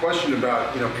one. your question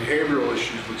about behavioral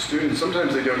issues with students,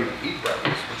 sometimes they don't even eat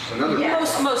breakfast, which is another. Yeah.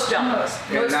 Most don't. Most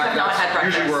And have not had that's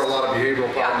breakfast. usually where a lot of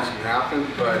behavioral Yeah. problems can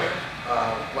happen. But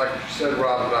like you said,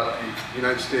 Rob, about the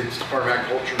United States Department of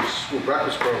Agriculture's school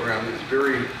breakfast program, it's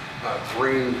very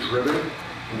grain driven.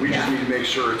 We just need to make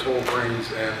sure it's whole grains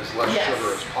and as less Yes.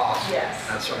 sugar as possible. Yes.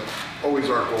 That's always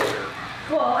our goal here.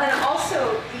 Well, and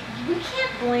also, we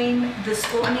can't blame the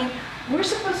school. I mean, we're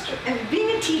supposed to, and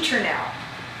being a teacher now,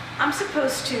 I'm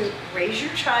supposed to raise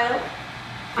your child.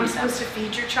 I'm supposed to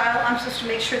feed your child. I'm supposed to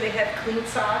make sure they have clean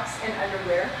socks and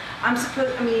underwear.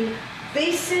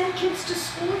 They send kids to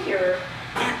school here,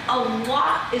 and a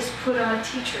lot is put on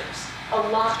teachers. A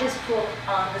lot is put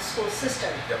on the school system.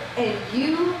 Yep. And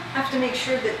you have to make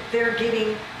sure that they're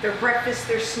getting their breakfast,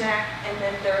 their snack, and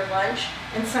then their lunch,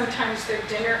 and sometimes their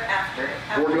dinner after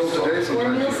 4 meals a school. day 4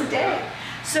 sometimes, meals a yeah. day.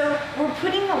 So we're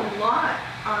putting a lot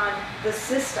on the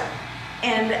system.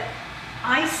 And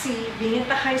I see being at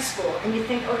the high school, and you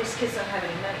think, oh, these kids don't have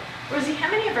any money. Rosie, how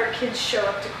many of our kids show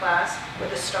up to class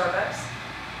with a Starbucks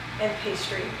and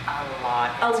pastry? A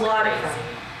lot. A It's lot of crazy.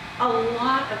 them. A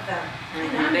lot of them.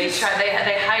 And I'm They just- they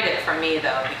hide it from me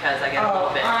though because I get a little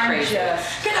bit I'm crazy.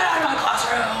 just- Get out of my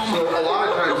classroom. So a lot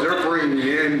of times they're bringing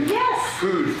in Yes.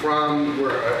 food from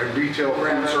where a retail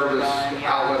Wherever food service they're going,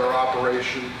 yeah. outlet or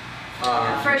operation.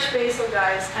 Fresh basil,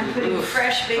 guys. I'm putting Oof.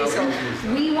 fresh basil.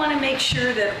 Okay. We want to make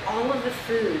sure that all of the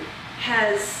food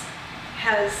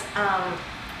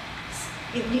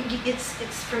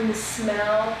it's from the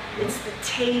smell, it's the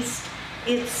taste,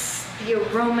 it's the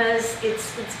aromas,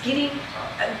 it's getting,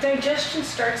 digestion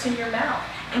starts in your mouth.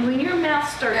 And when your mouth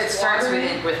starts It starts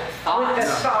watering, with a thought. With a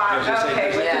thought, I was just saying, okay,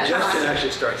 because with the the digestion thought.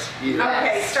 actually starts eating.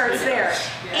 Okay, starts there.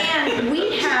 Yeah. And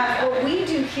we have, what we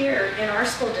do here in our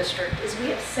school district is we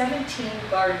have 17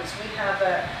 gardens. We have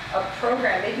a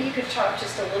program. Maybe you could talk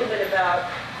just a little bit about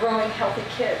growing healthy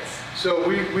kids. So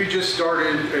we just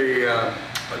started a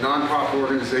nonprofit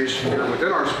organization here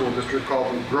within our school district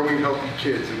called Growing Healthy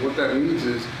Kids. And what that means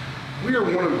is we are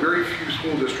one of very few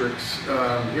school districts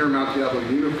here in Mount Diablo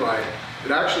Unified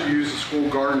that actually uses school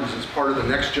gardens as part of the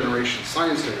Next Generation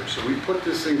Science Center. So we put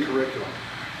this in curriculum.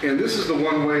 And this is the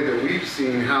one way that we've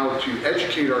seen how to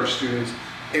educate our students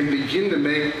and begin to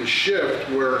make the shift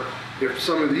where if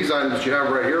some of these items you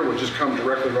have right here would just come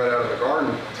directly right out of the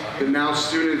garden, that now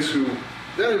students who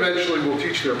then eventually will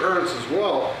teach their parents as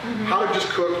well how to just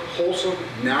cook wholesome,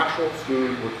 natural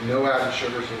food with no added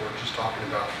sugars that we're just talking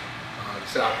about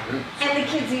this afternoon. And the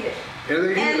kids eat it. And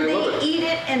they love it. eat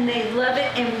it and they love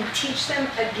it, and we teach them,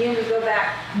 again, we go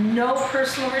back, no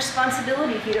personal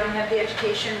responsibility if you don't have the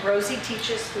education. Rosie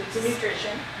teaches foods and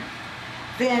nutrition.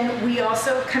 Then we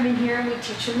also come in here and we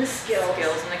teach them the skills.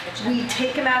 Skills in the kitchen. We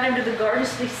take them out into the garden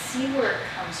so they see where it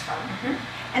comes from.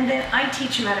 And then I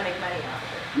teach them how to make money out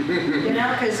of it. You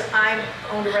know, because I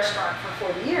owned a restaurant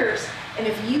for 40 years, and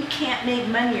if you can't make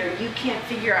money or you can't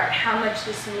figure out how much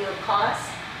this meal costs,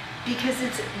 because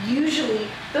it's usually,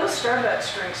 those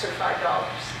Starbucks drinks are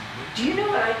 $5. Do you know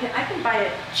what I can buy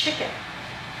a chicken.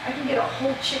 I can get a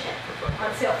whole chicken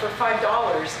on sale for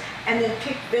 $5 and then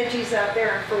pick veggies out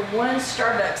there. And for one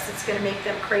Starbucks that's gonna make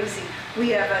them crazy, we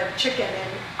have a chicken.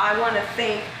 And I wanna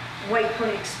thank White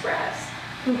Pony Express,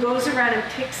 who goes around and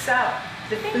picks up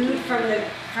the food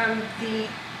from the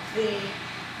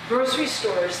grocery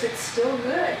stores that's still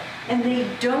good. And they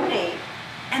donate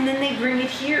And then they bring it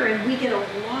here, and we get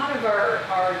a lot of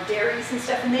our dairies and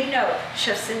stuff, and they know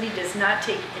Chef Cindy does not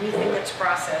take anything that's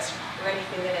processed or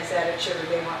anything that has added sugar.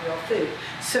 They want real food.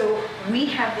 So we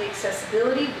have the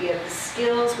accessibility, we have the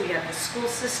skills, we have the school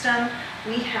system,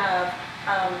 we have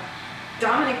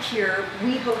Dominic here.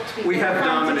 We hope to be. We have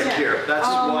Dominic here. That's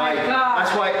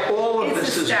why all of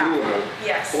this is doable.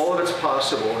 Yes. All of it's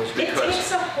possible is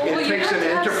because it takes an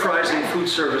enterprising food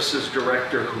services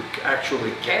director who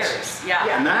actually cares.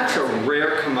 Yeah. And that's a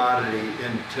rare commodity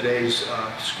in today's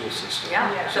school system.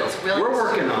 Yeah. So That's really we're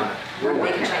working on it. We're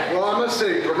working on it. Well, I must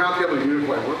say, for Mount Diablo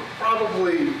Unified,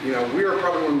 we are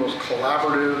probably one of the most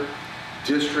collaborative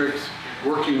districts,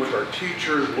 working with our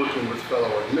teachers, working with fellow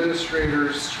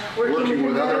administrators, working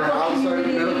with other outside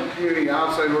medical community,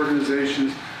 outside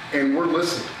organizations, and we're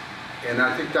listening. And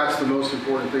I think that's the most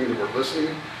important thing, that we're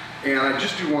listening. And I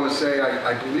just do want to say,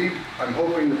 I'm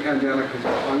hoping the pandemic is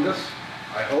behind us.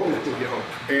 I hope.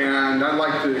 And I'd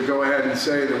like to go ahead and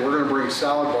say that we're going to bring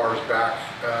salad bars back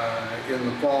in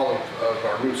the fall of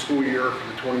our new school year for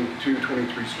the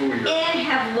 22-23 school year. And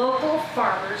have local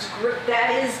farmers,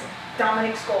 that is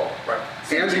Dominic's goal. Right.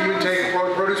 And even take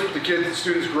produce that the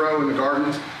students grow in the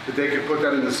gardens, that they can put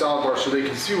that in the salad bar so they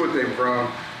can see what they've grown,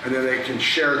 and then they can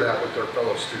share that with their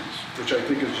fellow students, which I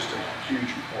think is just a huge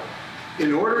important.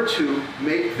 In order to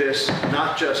make this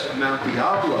not just a Mount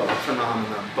Diablo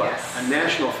phenomenon, but a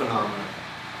national phenomenon,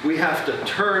 we have to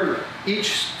turn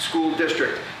each school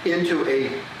district into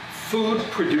a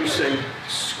food-producing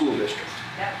school district.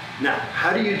 Yep. Now,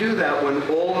 how do you do that when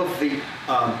all of the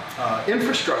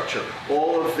infrastructure,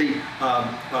 all of the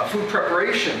food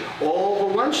preparation, all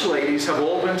the lunch ladies have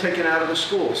all been taken out of the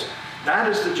schools? That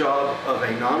is the job of a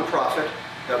nonprofit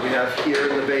that we have here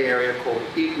in the Bay Area called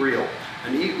Eat Real.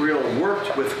 And Eat Real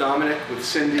worked with Dominic, with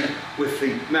Cindy, with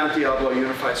the Mount Diablo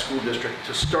Unified School District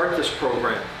to start this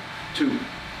program to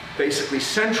basically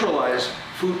centralize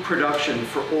food production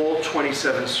for all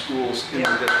 27 schools in the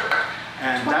district.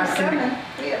 And that can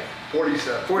be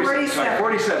 47.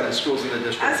 47 schools in the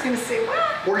district. I was going to say,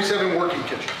 what? 47 working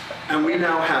kitchens. And we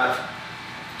now have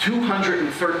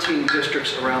 213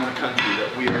 districts around the country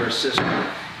that we are assisting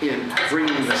in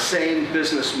bringing the same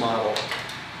business model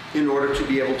in order to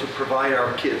be able to provide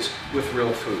our kids with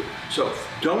real food. So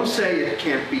don't say it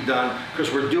can't be done,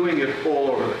 because we're doing it all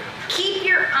over the country. Keep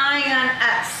your eye on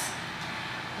us.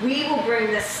 We will bring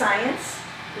the science,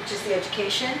 which is the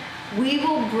education. We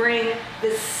will bring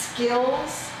the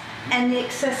skills and the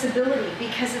accessibility,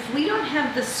 because if we don't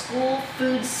have the school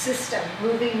food system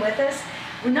moving with us,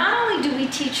 not only do we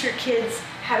teach your kids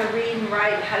how to read and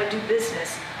write and how to do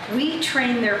business, we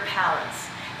train their palates.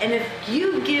 And if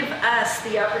you give us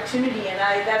the opportunity, and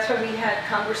that's why we had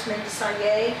Congressman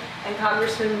DeSaulnier and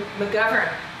Congressman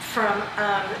McGovern from,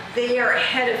 they are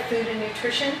head of food and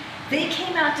nutrition. They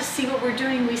came out to see what we're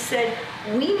doing. We said,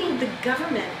 we need the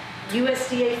government,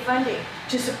 USDA funding,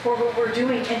 to support what we're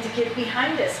doing and to get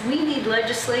behind us. We need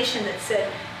legislation that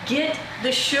said, get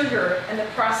the sugar and the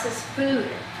processed food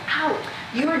out.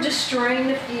 You are destroying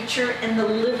the future and the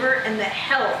liver and the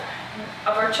health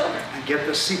of our children. And get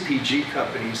the CPG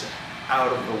companies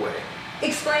out of the way.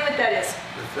 Explain what that is.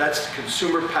 That's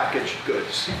consumer packaged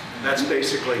goods. That's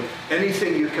basically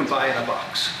anything you can buy in a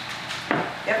box.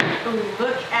 Yep. Ooh,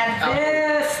 look at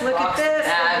this. Look at this.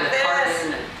 Look at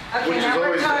this. Okay, Which now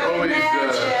we're is talking always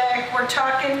magic. We're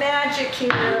talking magic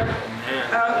here.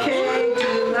 Okay, do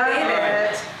you love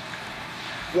it?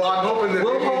 Well, I'm hoping that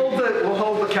we'll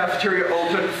hold the cafeteria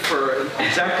open for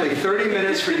exactly 30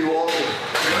 minutes for you all to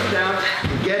come down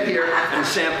and get here and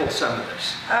sample some of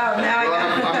this. Oh, now I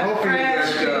got I'm hoping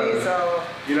fresh cheese.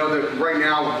 that right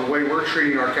now the way we're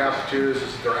treating our cafeterias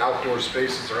is that they're outdoor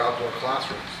spaces, they're outdoor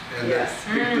classrooms, and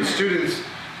that the students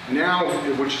now,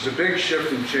 which is a big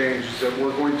shift and change, is that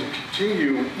we're going to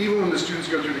continue, even when the students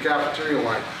go through the cafeteria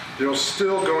line, they're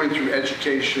still going through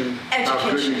education.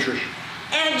 Of good nutrition.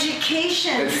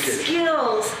 Education,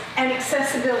 skills, and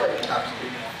accessibility. Absolutely.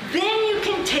 Then you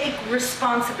can take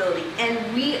responsibility,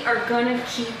 and we are going to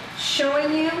keep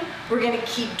showing you, we're going to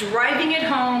keep driving it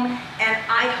home, and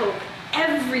I hope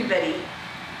everybody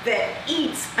that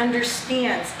eats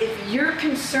understands, if you're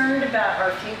concerned about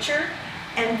our future,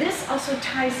 and this also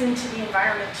ties into the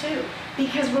environment too,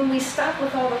 because when we stop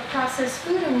with all the processed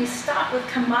food and we stop with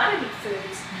commodity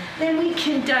foods, then we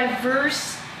can make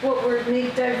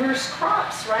diverse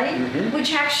crops, right? Mm-hmm.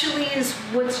 Which actually is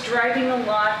what's driving a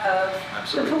lot of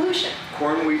the pollution.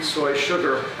 Corn, wheat, soy,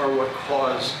 sugar are what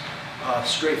cause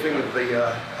strafing of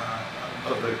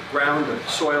the ground and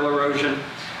soil erosion,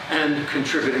 and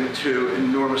contributing to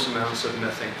enormous amounts of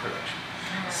methane production.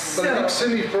 But I think,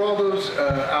 Cindy, for all those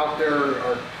out there,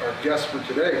 our guests for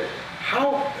today,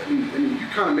 how, I mean, you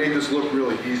kind of made this look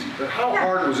really easy, but how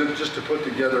hard was it just to put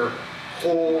together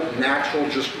whole, natural,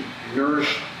 just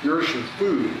nourishing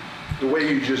food the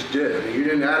way you just did? I mean, you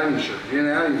didn't add any sugar, you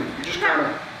didn't add anything. You just kind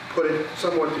of put it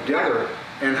somewhat together.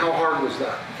 And how hard was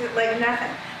that? Like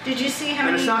nothing. Did you see how many?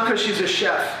 And it's not because she's a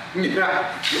chef.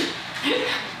 Yeah.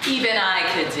 Even I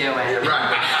could do it.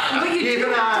 Right. But you Even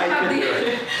do have I to have could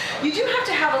do it. You do have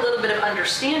to have a little bit of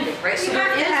understanding, right? So You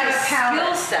have there to is have a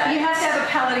palate. skill set. You have to have a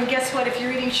palate, and guess what? If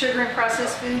you're eating sugar and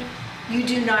processed food, you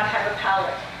do not have a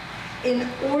palate. In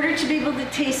order to be able to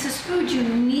taste this food, you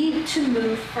need to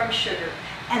move from sugar.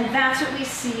 And that's what we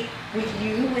see with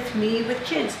you, with me, with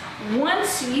kids.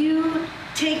 Once you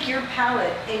take your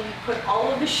palate and you put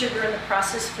all of the sugar in the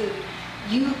processed food,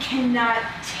 you cannot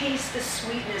taste the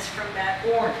sweetness from that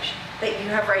orange that you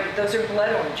have right. Those are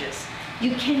blood oranges.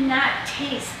 You cannot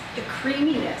taste the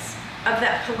creaminess of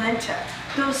that polenta.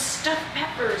 Those stuffed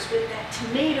peppers with that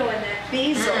tomato and that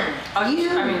basil.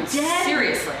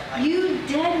 Seriously. You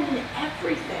deaden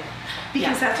everything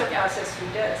because that's what processed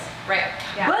food does. Right.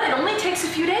 Yeah. But it only takes a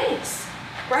few days.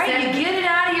 Right? You get it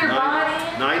out of your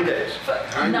body. 9 days.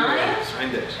 9?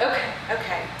 9 days.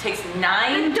 Okay. Takes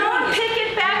 9 And don't days. pick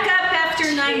it back up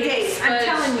after 9 days. I'm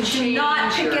telling you, do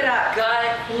not pick it up.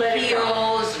 Gut Let it go.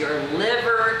 heals, your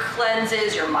liver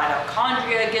cleanses, your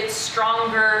mitochondria gets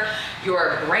stronger,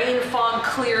 your brain fog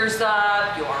clears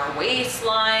up, your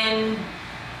waistline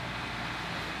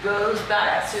goes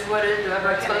back to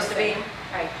whatever it's supposed to be.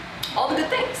 Right. All the good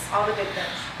things. All the good things.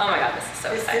 Oh my God, this is so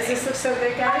Does exciting. this look so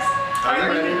good, guys? I'm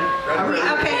ready. I'm ready.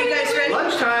 Okay, you guys ready?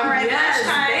 Lunchtime. All right, Yes,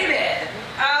 lunchtime. baby.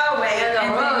 Oh, wait. And the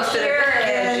then roasted here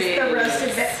is the veggies. roasted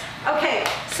veggies. Okay,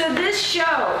 so this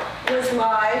show was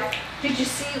live. Did you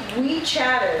see? We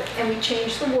chatted and we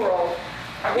changed the world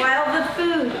while the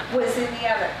food was in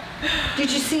the oven.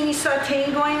 Did you see any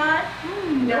sauteing going on?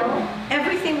 No.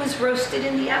 Everything was roasted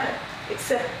in the oven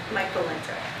except my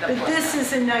polenta. But this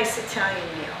is a nice Italian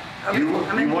meal. Okay,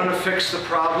 You want to fix the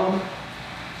problem?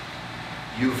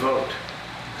 You vote.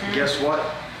 And guess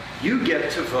what? You get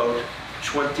to vote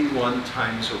 21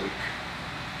 times a week.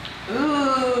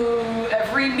 Ooh,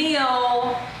 every meal.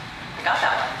 I got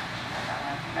that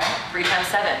one. Right? 3 times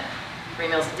 7. 3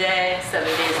 meals a day, 7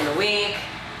 days in the week.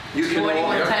 You can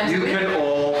 21 times a you week. can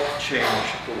all change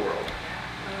the world.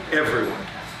 Everyone.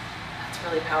 That's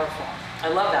really powerful. I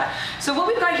love that. So what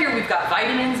we've got here, we've got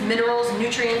vitamins, minerals,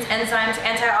 nutrients, enzymes,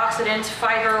 antioxidants,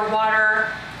 fiber, water,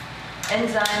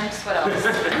 enzymes, what else?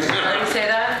 Did I say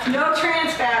that? No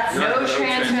trans fats. No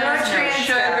trans fats, no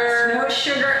sugar. No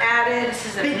sugar added. This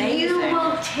is But you amazing.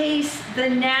 will taste the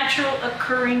natural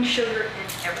occurring sugar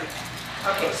in everything.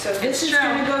 Okay, so this is true.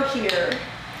 going to go here.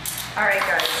 All right,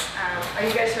 guys. Are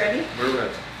you guys ready? We're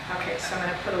ready. Okay, so I'm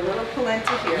going to put a little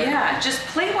polenta here. Yeah, just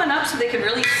plate one up so they can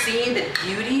really see the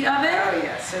beauty of it. Oh,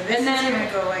 yeah. So this And is then- going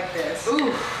to go like this.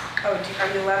 Ooh, Oh,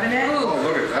 are you loving it? ooh, Oh,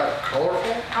 look at that,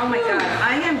 colorful. Oh my God,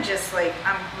 I am just like,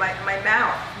 my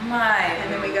mouth. my.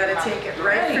 And then we gotta take it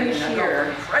right from brain, I go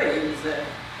here. Crazy.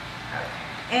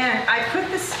 And I put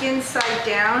the skin side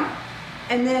down,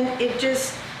 and then you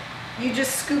just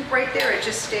scoop right there. It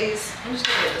just stays. I'm just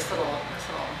gonna get this little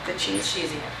The cheese. cheesy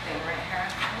thing right here.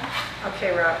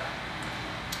 Okay, Rob.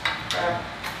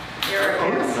 You're Oh,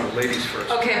 no, ladies first.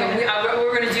 Okay, but what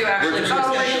we're gonna do actually. We're just we're Oh,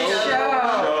 gonna it's show show. Look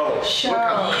how Show.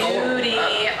 colorful. beauty.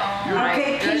 Oh my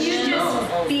Okay, can you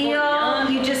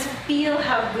goodness. just feel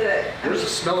how good? Where's the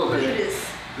smell of It it? is.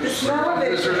 The smell of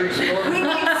it. Is there any smell of We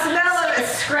it? can smell it.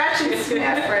 Scratch and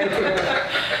sniff right here.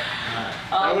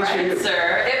 All was for right, you.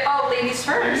 sir. Ladies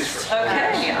first. Ladies first.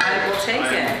 Okay, I will take I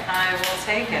it. am. I will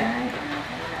take it.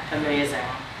 Amazing.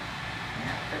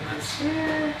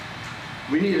 Yeah.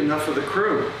 We need enough for the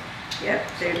crew. Yep,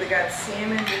 so we got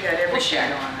salmon, we got everything We'll share.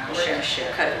 going on. We'll We're share. gonna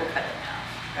share. We'll cut it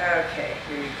now. Okay,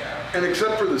 here you go. And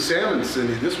except for the salmon,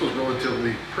 Cindy, this was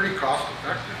relatively pretty cost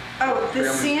effective. Oh, the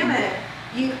Families salmon,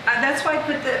 that's why I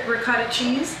put the ricotta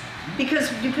cheese,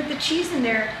 because you put the cheese in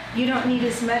there, you don't need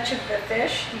as much of the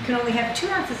fish. You can only have 2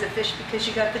 ounces of fish because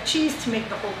you got the cheese to make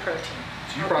the whole protein.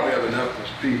 So you probably have enough to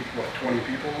feed, what, 20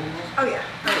 people almost? Oh yeah,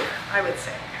 I would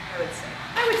say.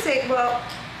 Well,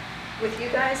 with you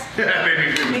guys,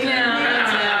 Maybe. maybe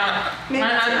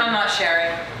I'm not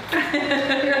sharing.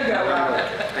 Here you go, Robert.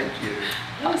 Thank you.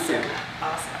 Awesome.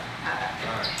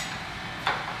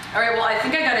 All right, well, I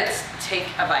think I gotta take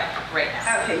a bite right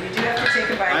now. Okay, you do have to take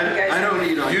a bite, you guys. I don't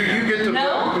eat on You get to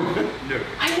No. vote. No.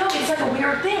 I know, it's like a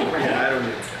weird thing, right? Yeah, I don't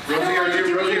eat. I don't Rosie, like are to you do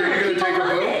gonna either. People take a love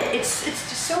vote? it. It's just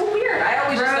so weird. I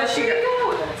always just Rosie. go, here you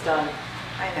go, and then it's done.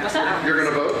 I know. What's that? You're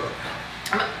gonna vote?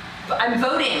 I'm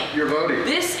voting. You're voting.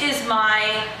 This is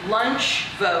my lunch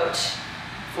vote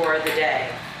for the day.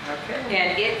 Okay.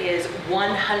 And it is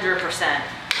 100%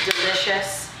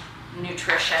 delicious,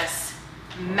 nutritious,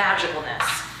 magicalness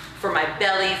for my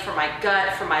belly, for my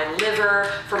gut, for my liver,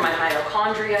 for my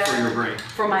mitochondria. For your brain.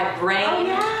 For my brain. Oh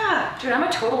yeah. Dude, I'm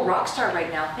a total rock star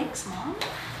right now. Thanks, Mom.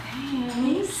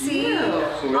 See,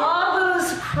 you. all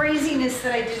those craziness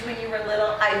that I did when you were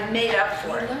little, I made up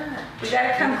for it. We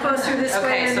gotta come closer this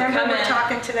way. Okay, so Remember, come we're in.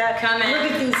 talking to that. Come in.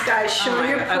 Look at these guys. Show Oh my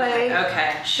your God. plate.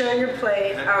 Okay. Show your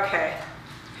plate. Okay.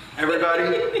 Everybody,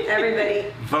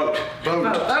 Everybody, vote. Vote.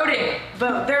 Vote. Voting.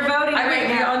 vote. They're voting I right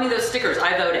mean, we all now. need those stickers.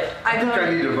 I voted. I think I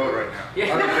need to vote right now.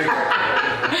 Yeah. I don't think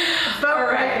I Vote All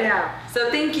right right. now. So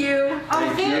thank you. Oh,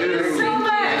 Thank thank you you. so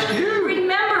much. Thank you.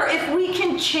 Remember, if we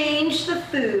can change the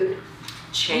food,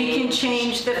 we can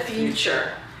change the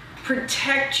future.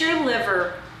 Protect your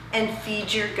liver and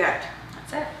feed your gut.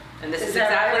 That's it. And this Is is that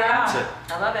exactly right? how.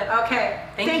 That's it. I love it. Okay.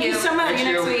 Thank you. so much. See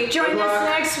you next week. Join Good us luck.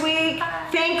 next week.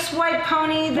 Thanks, White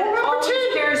Pony, that Bon always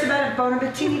appetit. cares about a bon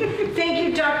appetit. Thank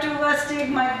you, Dr. Lustig,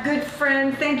 my good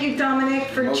friend. Thank you, Dominic,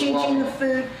 for Most changing welcome. the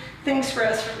food. Thanks for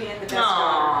us for being the best.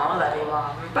 Aw, love you,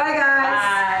 Mom. Bye, guys.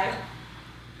 Bye.